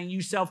God is saying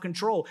use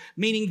self-control,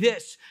 meaning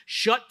this: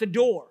 shut the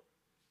door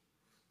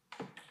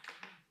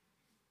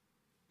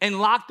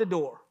and lock the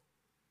door.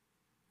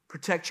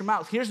 Protect your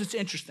mouth. Here's what's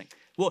interesting.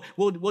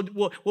 We'll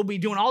be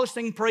doing all this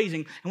thing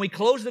praising, and we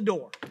close the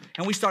door,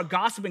 and we start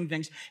gossiping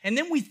things, and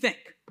then we think,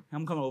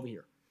 I'm coming over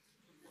here.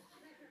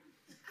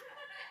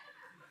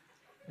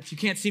 If you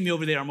can't see me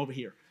over there, I'm over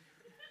here.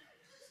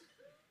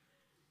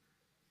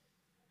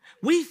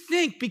 We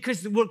think,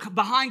 because we're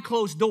behind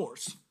closed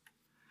doors,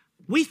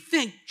 we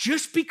think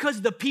just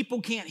because the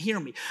people can't hear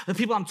me, the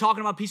people I'm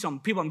talking about,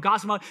 people I'm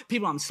gossiping about,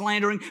 people I'm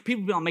slandering,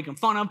 people I'm making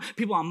fun of,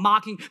 people I'm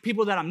mocking,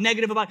 people that I'm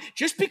negative about,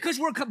 just because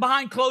we're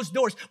behind closed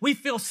doors, we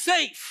feel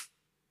safe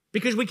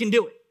because we can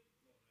do it.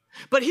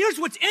 But here's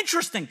what's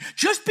interesting.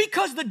 Just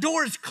because the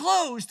door is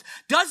closed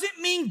doesn't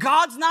mean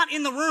God's not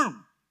in the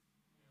room.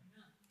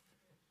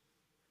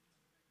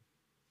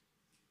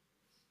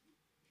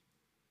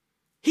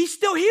 He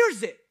still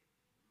hears it.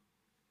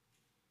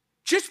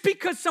 Just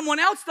because someone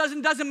else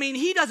doesn't mean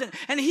he doesn't.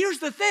 And here's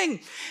the thing.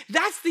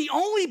 That's the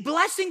only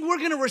blessing we're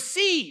going to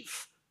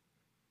receive,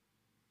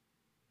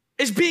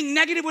 is being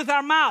negative with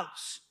our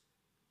mouths.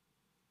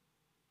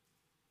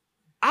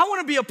 I want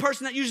to be a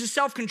person that uses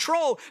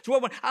self-control to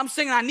when I'm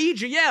saying I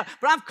need you, yeah,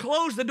 but I've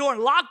closed the door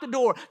and locked the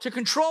door to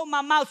control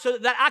my mouth so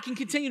that I can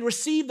continue to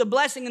receive the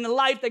blessing and the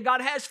life that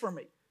God has for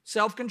me.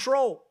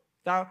 Self-control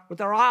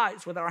with our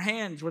eyes, with our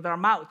hands, with our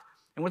mouth,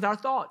 and with our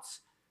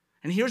thoughts.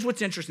 And here's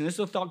what's interesting. This is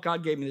a thought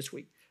God gave me this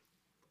week.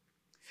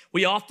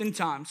 We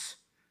oftentimes,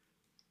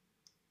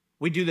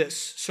 we do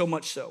this so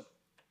much so.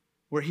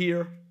 We're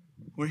here,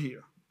 we're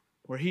here,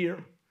 we're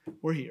here,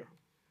 we're here,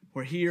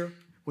 we're here,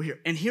 we're here.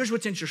 And here's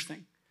what's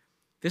interesting.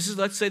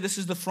 Let's say this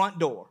is the front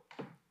door.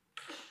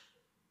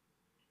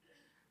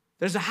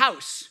 There's a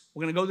house.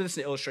 We're going to go to this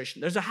illustration.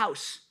 There's a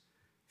house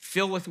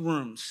filled with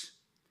rooms,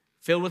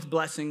 filled with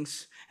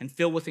blessings, and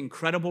filled with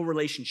incredible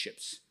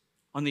relationships.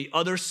 on the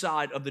other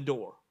side of the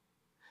door.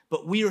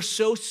 But we are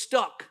so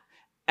stuck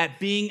at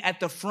being at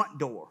the front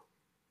door,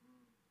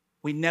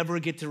 we never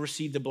get to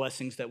receive the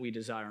blessings that we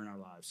desire in our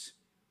lives.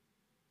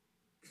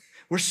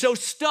 We're so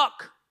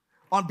stuck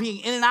on being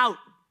in and out,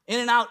 in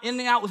and out, in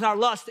and out with our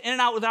lust, in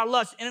and out with our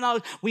lust, in and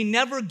out. We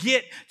never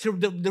get to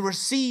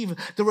receive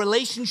the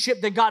relationship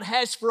that God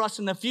has for us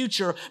in the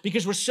future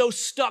because we're so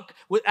stuck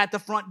at the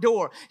front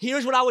door.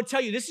 Here's what I would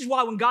tell you. This is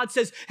why when God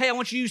says, hey, I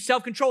want you to use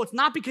self-control, it's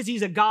not because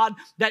he's a God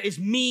that is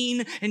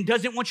mean and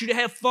doesn't want you to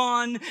have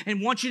fun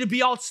and wants you to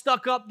be all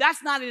stuck up.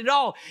 That's not it at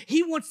all.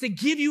 He wants to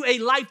give you a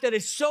life that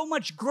is so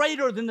much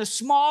greater than the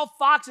small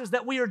foxes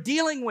that we are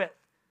dealing with.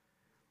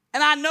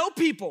 And I know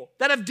people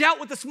that have dealt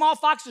with the small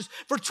foxes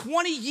for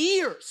 20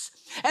 years,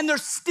 and they're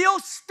still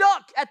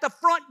stuck at the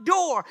front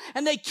door,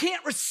 and they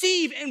can't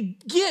receive and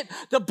get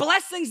the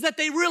blessings that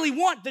they really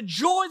want, the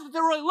joy that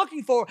they're really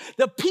looking for,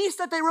 the peace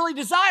that they really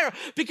desire,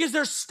 because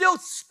they're still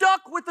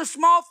stuck with the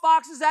small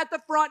foxes at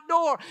the front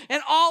door.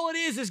 And all it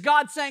is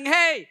God saying,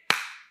 hey,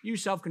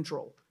 use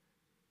self-control.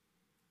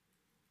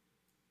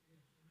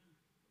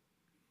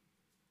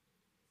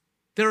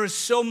 There is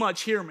so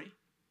much, hear me.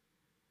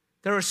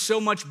 There is so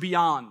much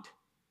beyond.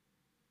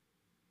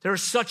 There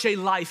is such a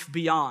life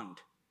beyond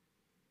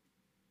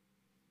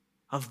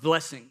of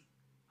blessing,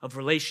 of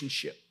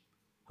relationship,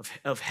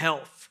 of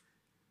health,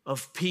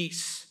 of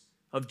peace,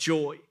 of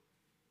joy,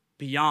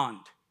 beyond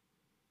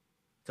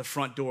the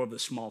front door of the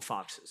small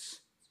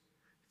foxes.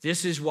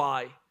 This is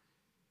why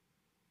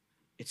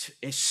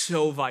it's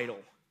so vital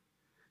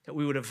that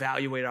we would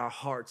evaluate our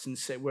hearts and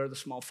say, where are the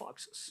small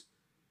foxes?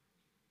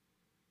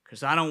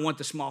 Because I don't want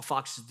the small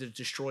foxes to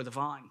destroy the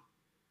vine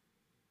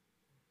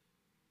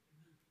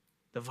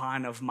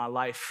of my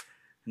life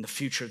and the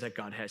future that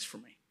God has for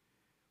me.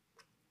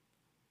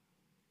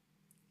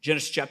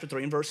 Genesis chapter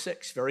 3 and verse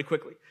 6, very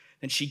quickly.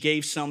 Then she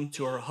gave some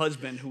to her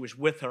husband who was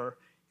with her,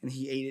 and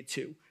he ate it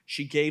too.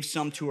 She gave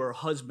some to her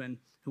husband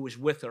who was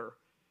with her,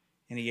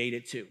 and he ate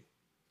it too.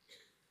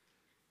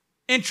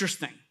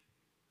 Interesting.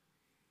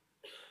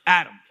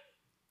 Adam.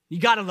 You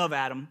got to love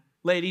Adam.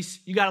 Ladies,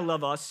 you got to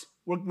love us.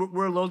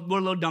 We're a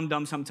little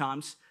dumb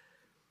sometimes.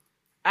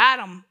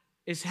 Adam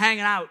is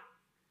hanging out.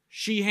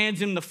 She hands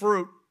him the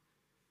fruit.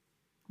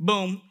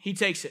 Boom, he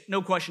takes it.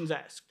 No questions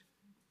asked.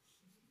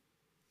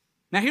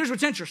 Now, here's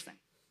what's interesting.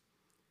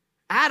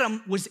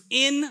 Adam was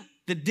in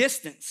the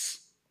distance,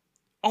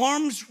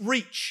 arm's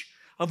reach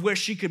of where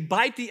she could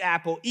bite the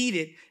apple, eat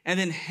it, and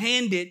then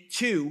hand it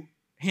to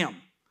him.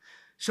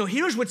 So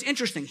here's what's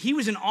interesting. He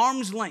was an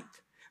arm's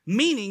length,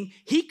 meaning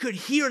he could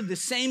hear the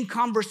same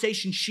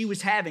conversation she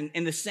was having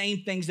and the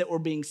same things that were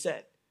being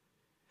said.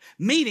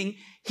 Meaning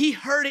he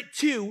heard it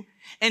too,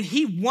 and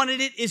he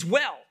wanted it as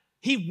well.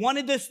 He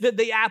wanted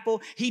the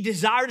apple. He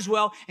desired as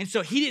well. And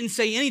so he didn't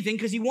say anything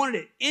because he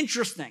wanted it.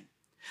 Interesting.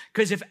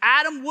 Because if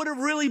Adam would have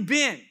really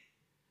been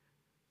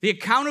the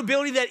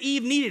accountability that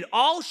Eve needed,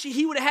 all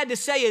he would have had to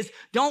say is,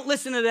 don't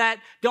listen to that.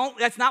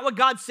 That's not what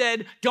God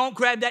said. Don't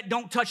grab that.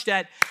 Don't touch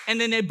that. And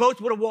then they both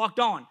would have walked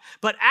on.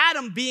 But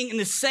Adam being in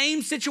the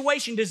same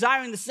situation,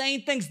 desiring the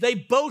same things, they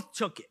both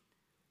took it.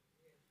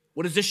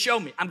 What does this show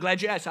me? I'm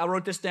glad you asked. I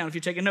wrote this down if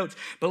you're taking notes.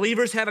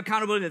 Believers have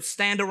accountability that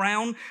stand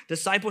around.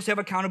 Disciples have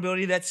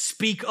accountability that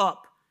speak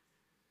up.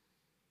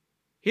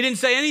 He didn't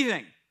say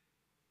anything.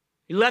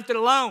 He left it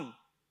alone.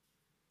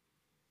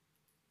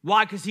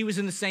 Why? Because he was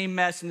in the same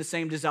mess and the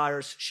same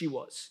desires she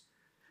was.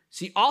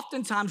 See,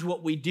 oftentimes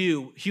what we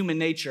do, human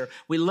nature,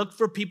 we look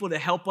for people to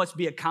help us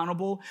be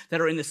accountable that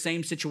are in the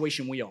same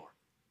situation we are.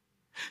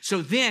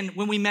 So then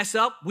when we mess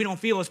up, we don't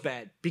feel as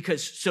bad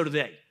because so do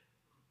they.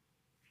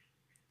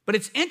 But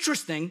it's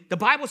interesting. The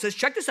Bible says,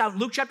 check this out,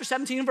 Luke chapter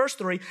 17 and verse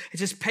 3. It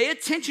says, pay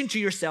attention to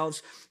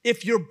yourselves.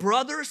 If your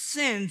brother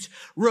sins,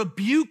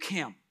 rebuke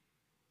him.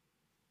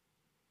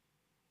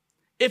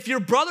 If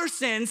your brother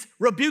sins,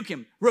 rebuke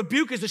him.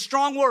 Rebuke is a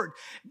strong word.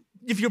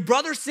 If your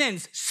brother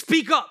sins,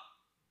 speak up.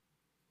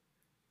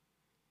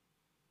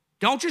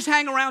 Don't just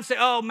hang around and say,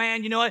 oh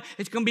man, you know what?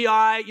 It's going to be all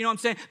right. You know what I'm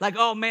saying? Like,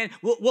 oh man,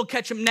 we'll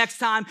catch him next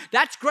time.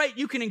 That's great.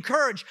 You can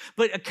encourage.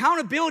 But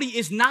accountability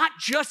is not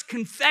just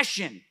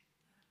confession.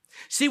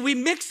 See, we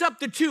mix up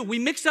the two. We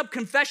mix up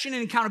confession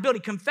and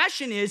accountability.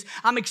 Confession is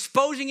I'm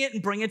exposing it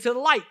and bringing it to the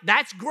light.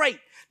 That's great.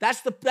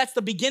 That's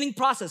the beginning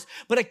process.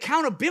 But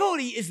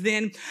accountability is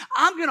then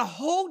I'm going to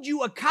hold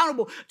you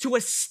accountable to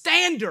a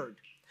standard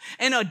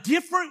in a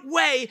different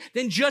way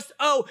than just,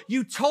 oh,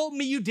 you told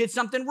me you did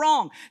something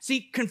wrong.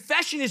 See,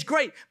 confession is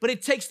great, but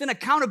it takes then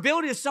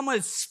accountability to someone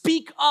to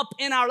speak up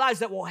in our lives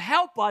that will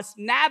help us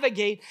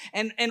navigate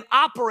and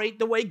operate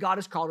the way God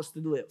has called us to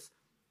live.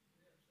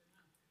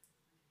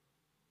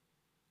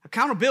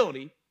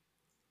 Accountability,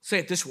 say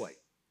it this way,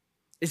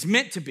 is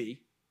meant to be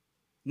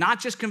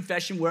not just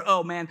confession where,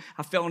 oh man,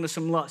 I fell into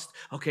some lust.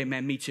 Okay,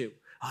 man, me too.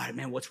 All right,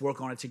 man, let's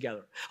work on it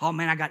together. Oh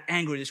man, I got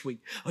angry this week.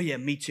 Oh yeah,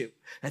 me too.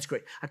 That's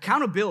great.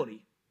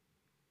 Accountability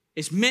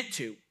is meant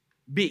to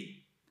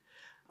be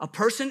a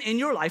person in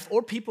your life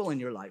or people in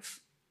your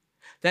life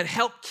that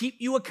help keep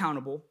you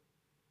accountable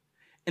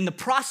in the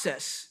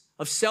process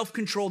of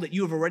self-control that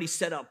you have already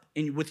set up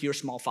with your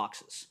small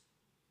foxes.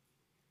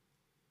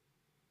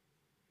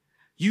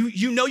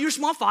 You know your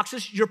small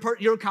foxes,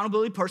 your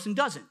accountability person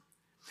doesn't.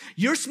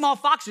 Your small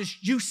foxes,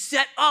 you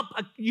set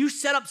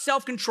up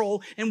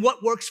self-control and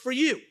what works for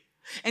you.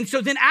 And so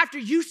then after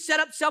you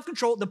set up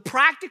self-control, the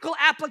practical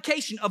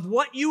application of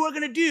what you are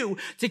going to do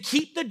to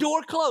keep the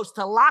door closed,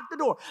 to lock the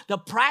door, the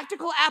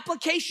practical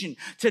application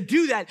to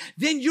do that,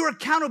 then your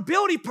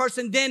accountability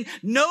person then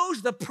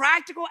knows the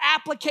practical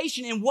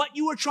application in what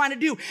you are trying to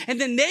do.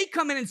 And then they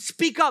come in and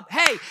speak up,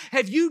 hey,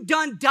 have you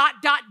done ...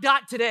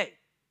 today?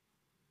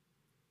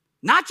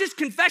 Not just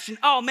confession.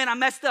 Oh, man, I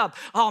messed up.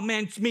 Oh,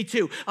 man, it's me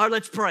too. All right,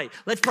 let's pray.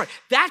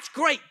 That's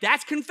great.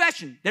 That's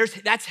confession.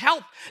 That's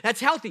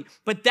healthy.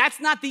 But that's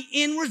not the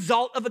end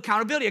result of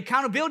accountability.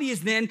 Accountability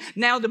is then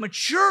now the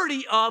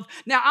maturity of,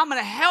 now I'm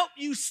going to help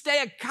you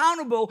stay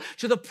accountable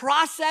to the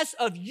process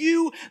of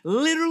you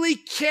literally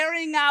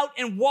carrying out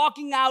and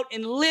walking out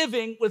and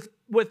living with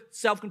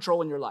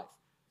self-control in your life.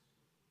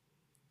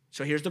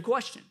 So here's the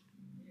question.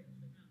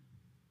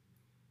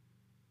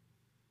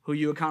 Who are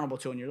you accountable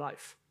to in your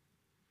life?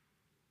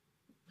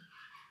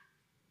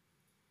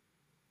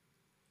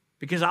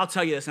 Because I'll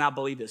tell you this, and I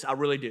believe this. I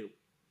really do.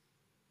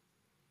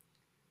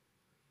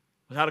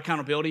 Without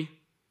accountability,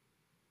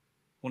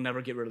 we'll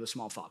never get rid of the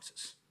small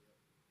foxes.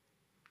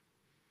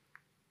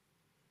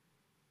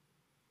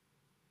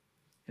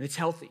 And it's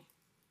healthy.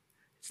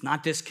 It's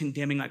not this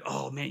condemning like,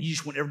 oh, man, you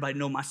just want everybody to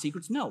know my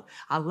secrets. No,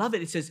 I love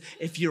it. It says,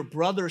 if your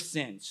brother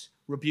sins,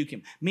 rebuke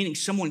him. Meaning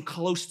someone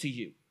close to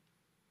you.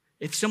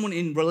 If someone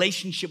in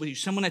relationship with you,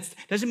 someone that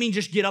doesn't mean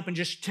just get up and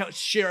just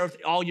share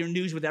all your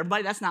news with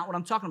everybody. That's not what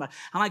I'm talking about.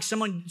 I'm like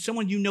someone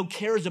you know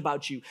cares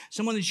about you,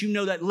 someone that you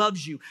know that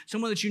loves you,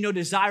 someone that you know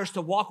desires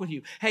to walk with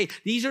you. Hey,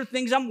 these are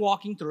things I'm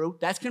walking through.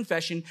 That's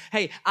confession.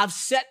 Hey, I've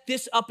set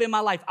this up in my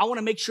life. I want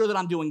to make sure that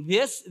I'm doing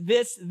this.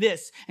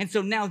 And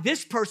so now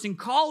this person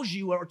calls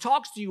you or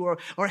talks to you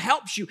or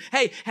helps you.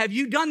 Hey, have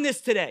you done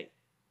this today?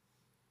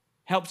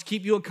 Helps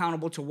keep you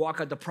accountable to walk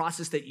out the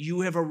process that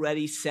you have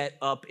already set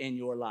up in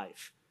your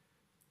life.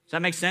 Does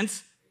that make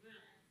sense?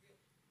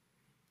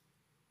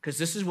 Because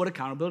this is what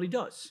accountability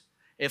does.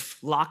 If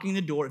locking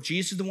the door, if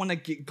Jesus is the one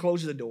that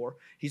closes the door,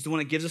 he's the one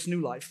that gives us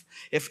new life.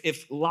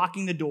 If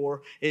locking the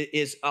door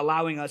is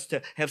allowing us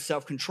to have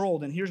self-control,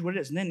 then here's what it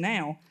is. And then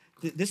now,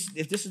 if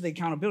this is the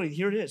accountability,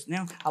 here it is.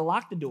 Now, I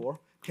locked the door,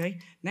 okay?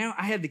 Now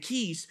I have the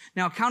keys.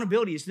 Now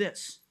accountability is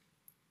this.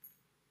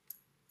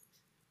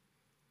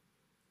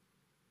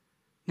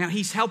 Now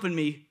he's helping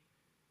me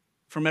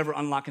from ever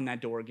unlocking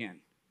that door again.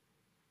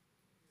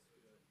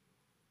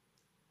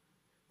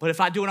 But if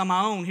I do it on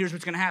my own, here's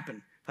what's going to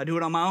happen. If I do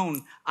it on my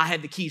own, I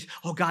had the keys.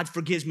 Oh, God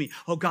forgives me.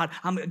 Oh, God,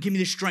 give me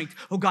the strength.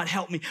 Oh, God,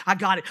 help me. I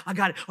got it.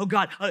 Oh,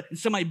 God. And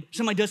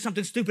somebody does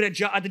something stupid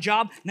at the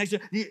job. Next,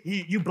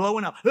 you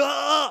blowing up.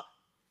 Ah!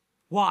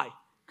 Why?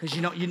 Because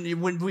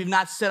we've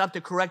not set up the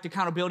correct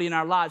accountability in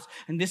our lives.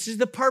 And this is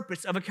the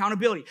purpose of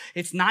accountability.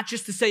 It's not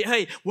just to say,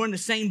 hey, we're in the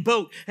same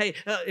boat. Hey,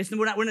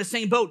 we're in the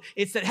same boat.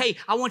 It's that, hey,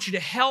 I want you to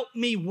help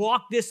me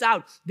walk this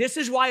out. This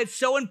is why it's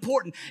so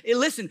important.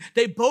 Listen,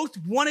 they both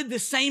wanted the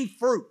same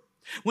fruit.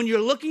 When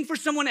you're looking for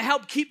someone to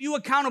help keep you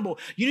accountable,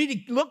 you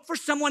need to look for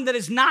someone that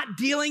is not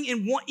dealing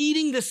and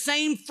eating the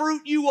same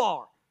fruit you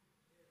are.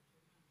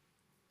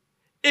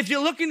 If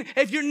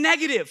you're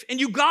negative and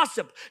you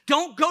gossip,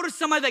 don't go to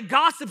somebody that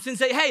gossips and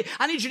say, hey,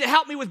 I need you to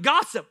help me with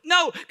gossip.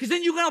 No, because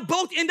then you're going to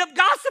both end up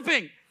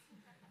gossiping.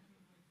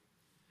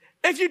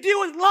 If you deal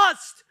with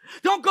lust,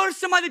 don't go to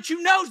somebody that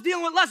you know is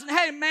dealing with lust and,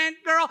 hey, man,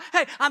 girl,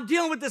 hey, I'm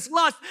dealing with this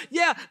lust.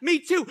 Yeah, me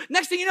too.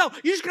 Next thing you know,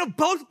 you're just going to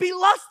both be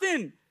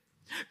lusting.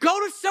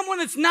 Go to someone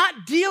that's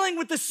not dealing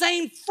with the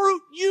same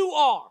fruit you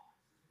are.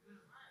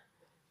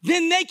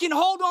 Then they can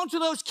hold on to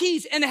those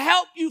keys and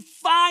help you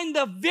find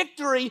the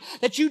victory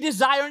that you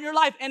desire in your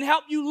life and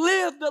help you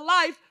live the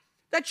life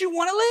that you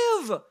want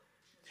to live.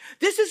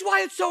 This is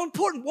why it's so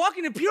important.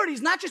 Walking in purity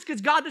is not just because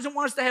God doesn't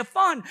want us to have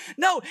fun.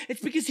 No, it's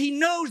because he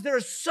knows there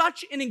is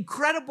such an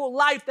incredible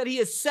life that he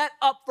has set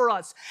up for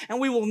us. And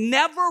we will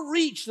never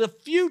reach the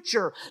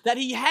future that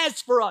he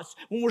has for us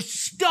when we're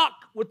stuck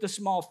with the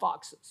small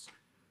foxes.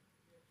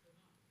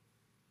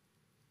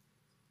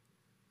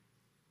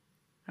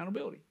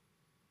 Accountability.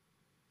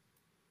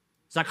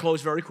 So I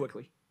close very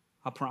quickly,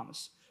 I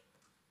promise.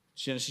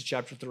 Genesis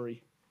chapter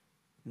 3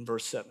 and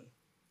verse 7.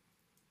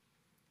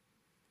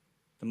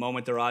 The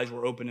moment their eyes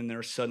were opened and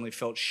they suddenly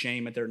felt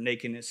shame at their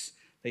nakedness,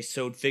 they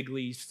sewed fig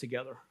leaves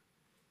together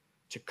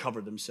to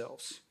cover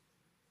themselves.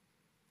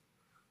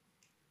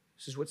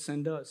 This is what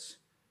sin does.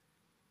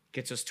 It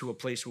gets us to a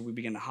place where we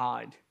begin to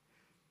hide,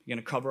 begin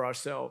to cover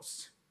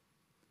ourselves.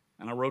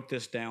 And I wrote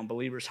this down.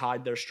 Believers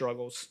hide their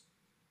struggles.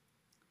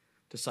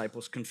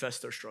 Disciples confess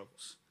their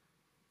struggles.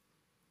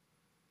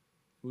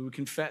 We would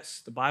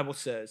confess. The Bible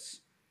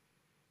says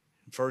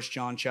in 1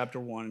 John chapter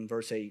 1 and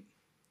verse 8,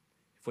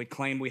 if we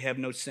claim we have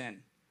no sin,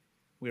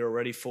 we are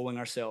already fooling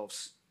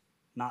ourselves,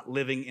 not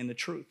living in the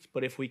truth.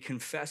 But if we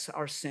confess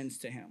our sins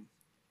to him,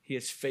 he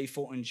is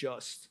faithful and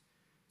just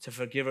to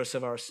forgive us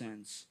of our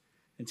sins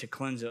and to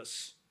cleanse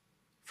us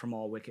from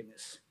all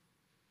wickedness.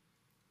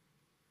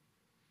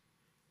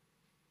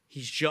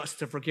 He's just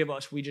to forgive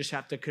us. We just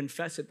have to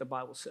confess it, the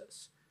Bible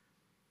says.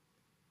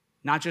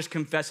 Not just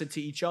confess it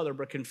to each other,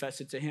 but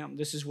confess it to him.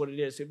 This is what it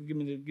is. Give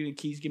me the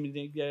keys. Give me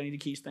I need the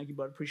keys. Thank you,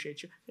 bud.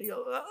 Appreciate you. There you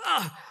go.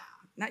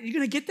 Now, you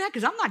going to get that?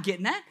 Because I'm not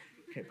getting that.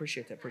 Okay,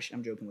 appreciate that.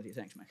 I'm joking with you.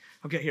 Thanks, man.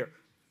 Okay, here.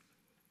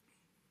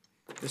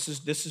 This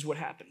is what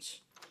happens.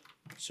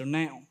 So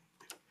now,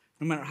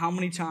 no matter how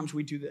many times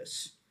we do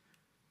this,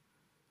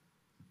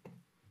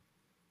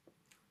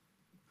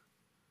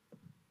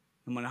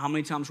 no matter how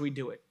many times we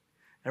do it,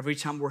 every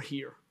time we're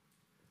here,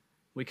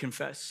 we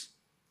confess,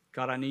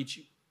 God, I need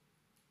you.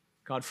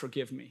 God,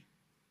 forgive me.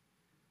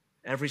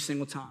 Every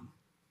single time.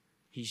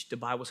 The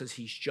Bible says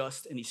he's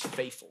just and he's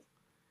faithful,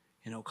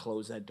 and he'll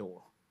close that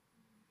door.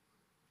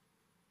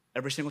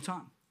 Every single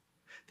time.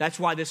 That's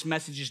why this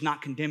message is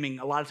not condemning.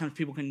 A lot of times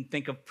people can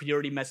think of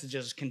purity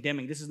messages as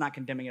condemning. This is not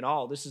condemning at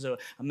all. This is a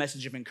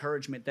message of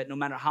encouragement that no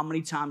matter how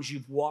many times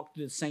you've walked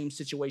through the same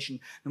situation,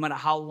 no matter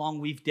how long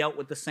we've dealt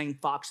with the same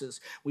foxes,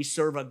 we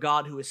serve a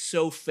God who is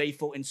so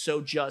faithful and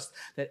so just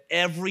that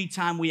every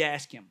time we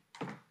ask him,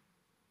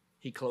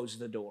 he closes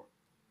the door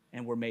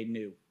and we're made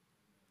new.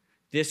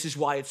 This is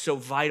why it's so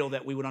vital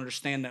that we would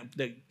understand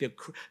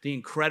the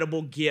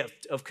incredible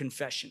gift of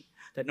confession,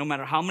 that no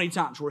matter how many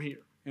times we're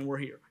here, and we're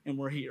here, and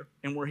we're here,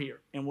 and we're here,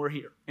 and we're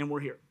here, and we're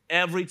here.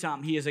 Every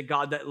time he is a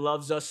God that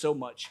loves us so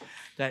much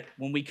that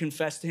when we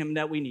confess to him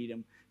that we need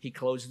him, he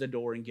closes the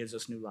door and gives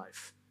us new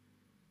life.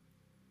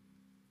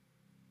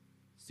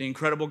 It's the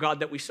incredible God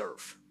that we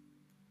serve.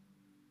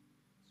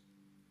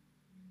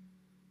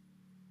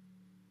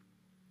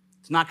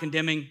 It's not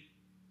condemning,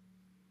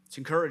 it's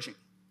encouraging.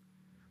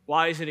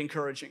 Why is it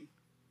encouraging?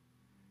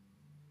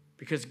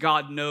 Because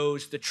God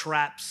knows the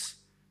traps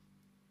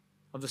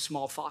of the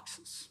small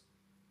foxes.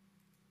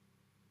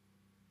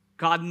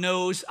 God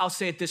knows, I'll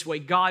say it this way,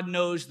 God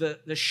knows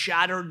the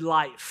shattered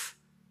life.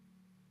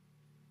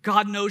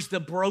 God knows the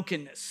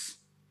brokenness.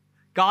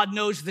 God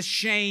knows the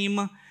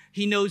shame.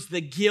 He knows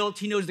the guilt.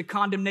 He knows the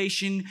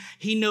condemnation.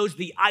 He knows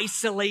the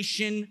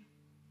isolation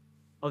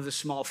of the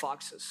small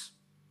foxes.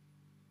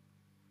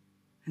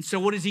 And so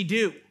what does he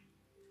do?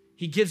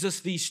 He gives us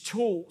these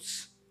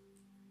tools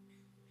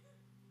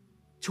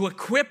to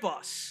equip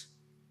us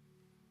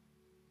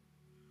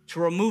to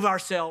remove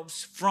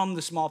ourselves from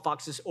the small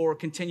foxes or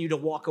continue to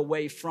walk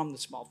away from the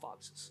small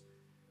foxes,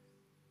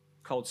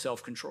 called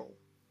self-control.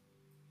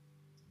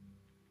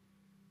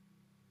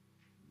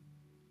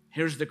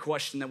 Here's the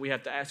question that we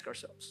have to ask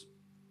ourselves.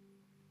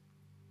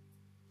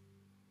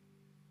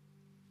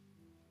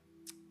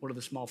 What are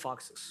the small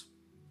foxes?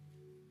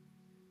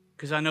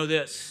 Because I know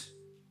this,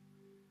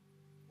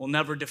 we'll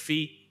never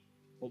defeat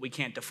what we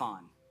can't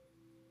define.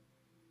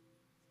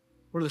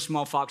 What are the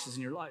small foxes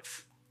in your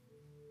life?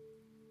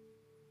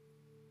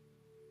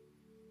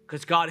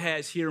 Because God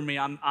has, hear me,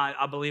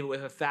 I believe it with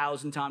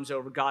 1,000 times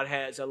over, God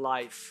has a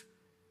life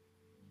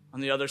on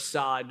the other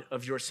side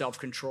of your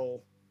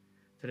self-control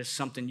that is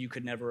something you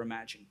could never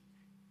imagine.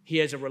 He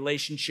has a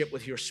relationship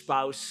with your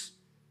spouse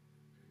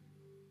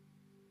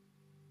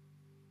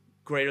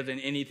greater than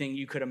anything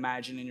you could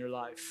imagine in your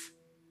life.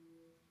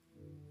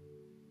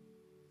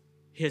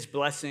 He has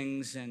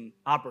blessings and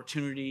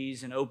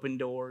opportunities and open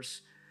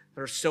doors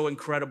that are so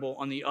incredible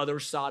on the other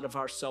side of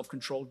our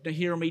self-control. Now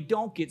hear me,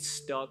 don't get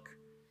stuck.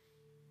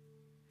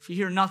 If you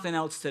hear nothing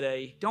else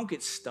today, don't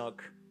get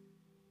stuck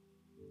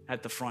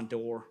at the front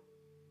door.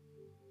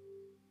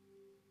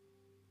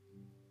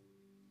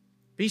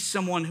 Be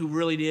someone who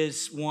really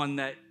is one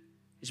that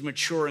is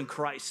mature in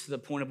Christ to the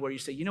point of where you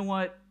say, you know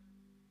what?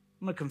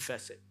 I'm going to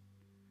confess it.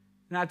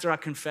 And after I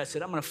confess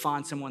it, I'm going to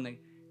find someone to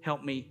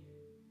help me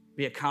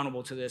be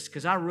accountable to this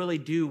because I really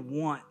do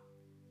want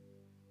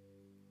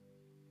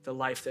the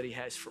life that he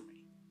has for me.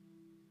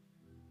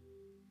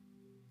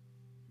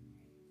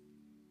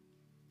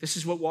 This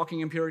is what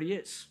walking in purity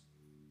is.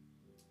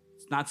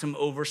 It's not some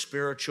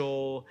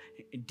over-spiritual,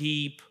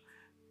 deep,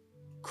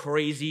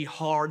 crazy,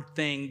 hard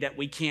thing that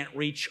we can't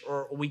reach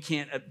or we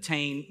can't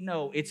obtain.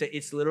 No,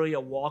 it's literally a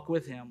walk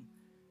with him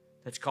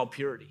that's called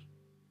purity.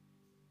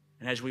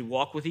 And as we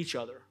walk with each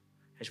other,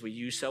 as we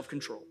use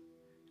self-control,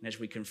 and as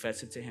we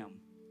confess it to him,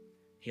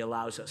 he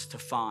allows us to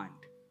find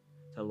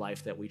the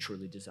life that we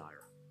truly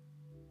desire.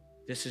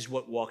 This is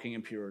what walking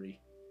in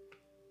purity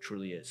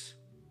truly is.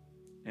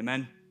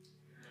 Amen?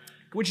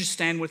 Would you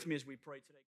stand with me as we pray today?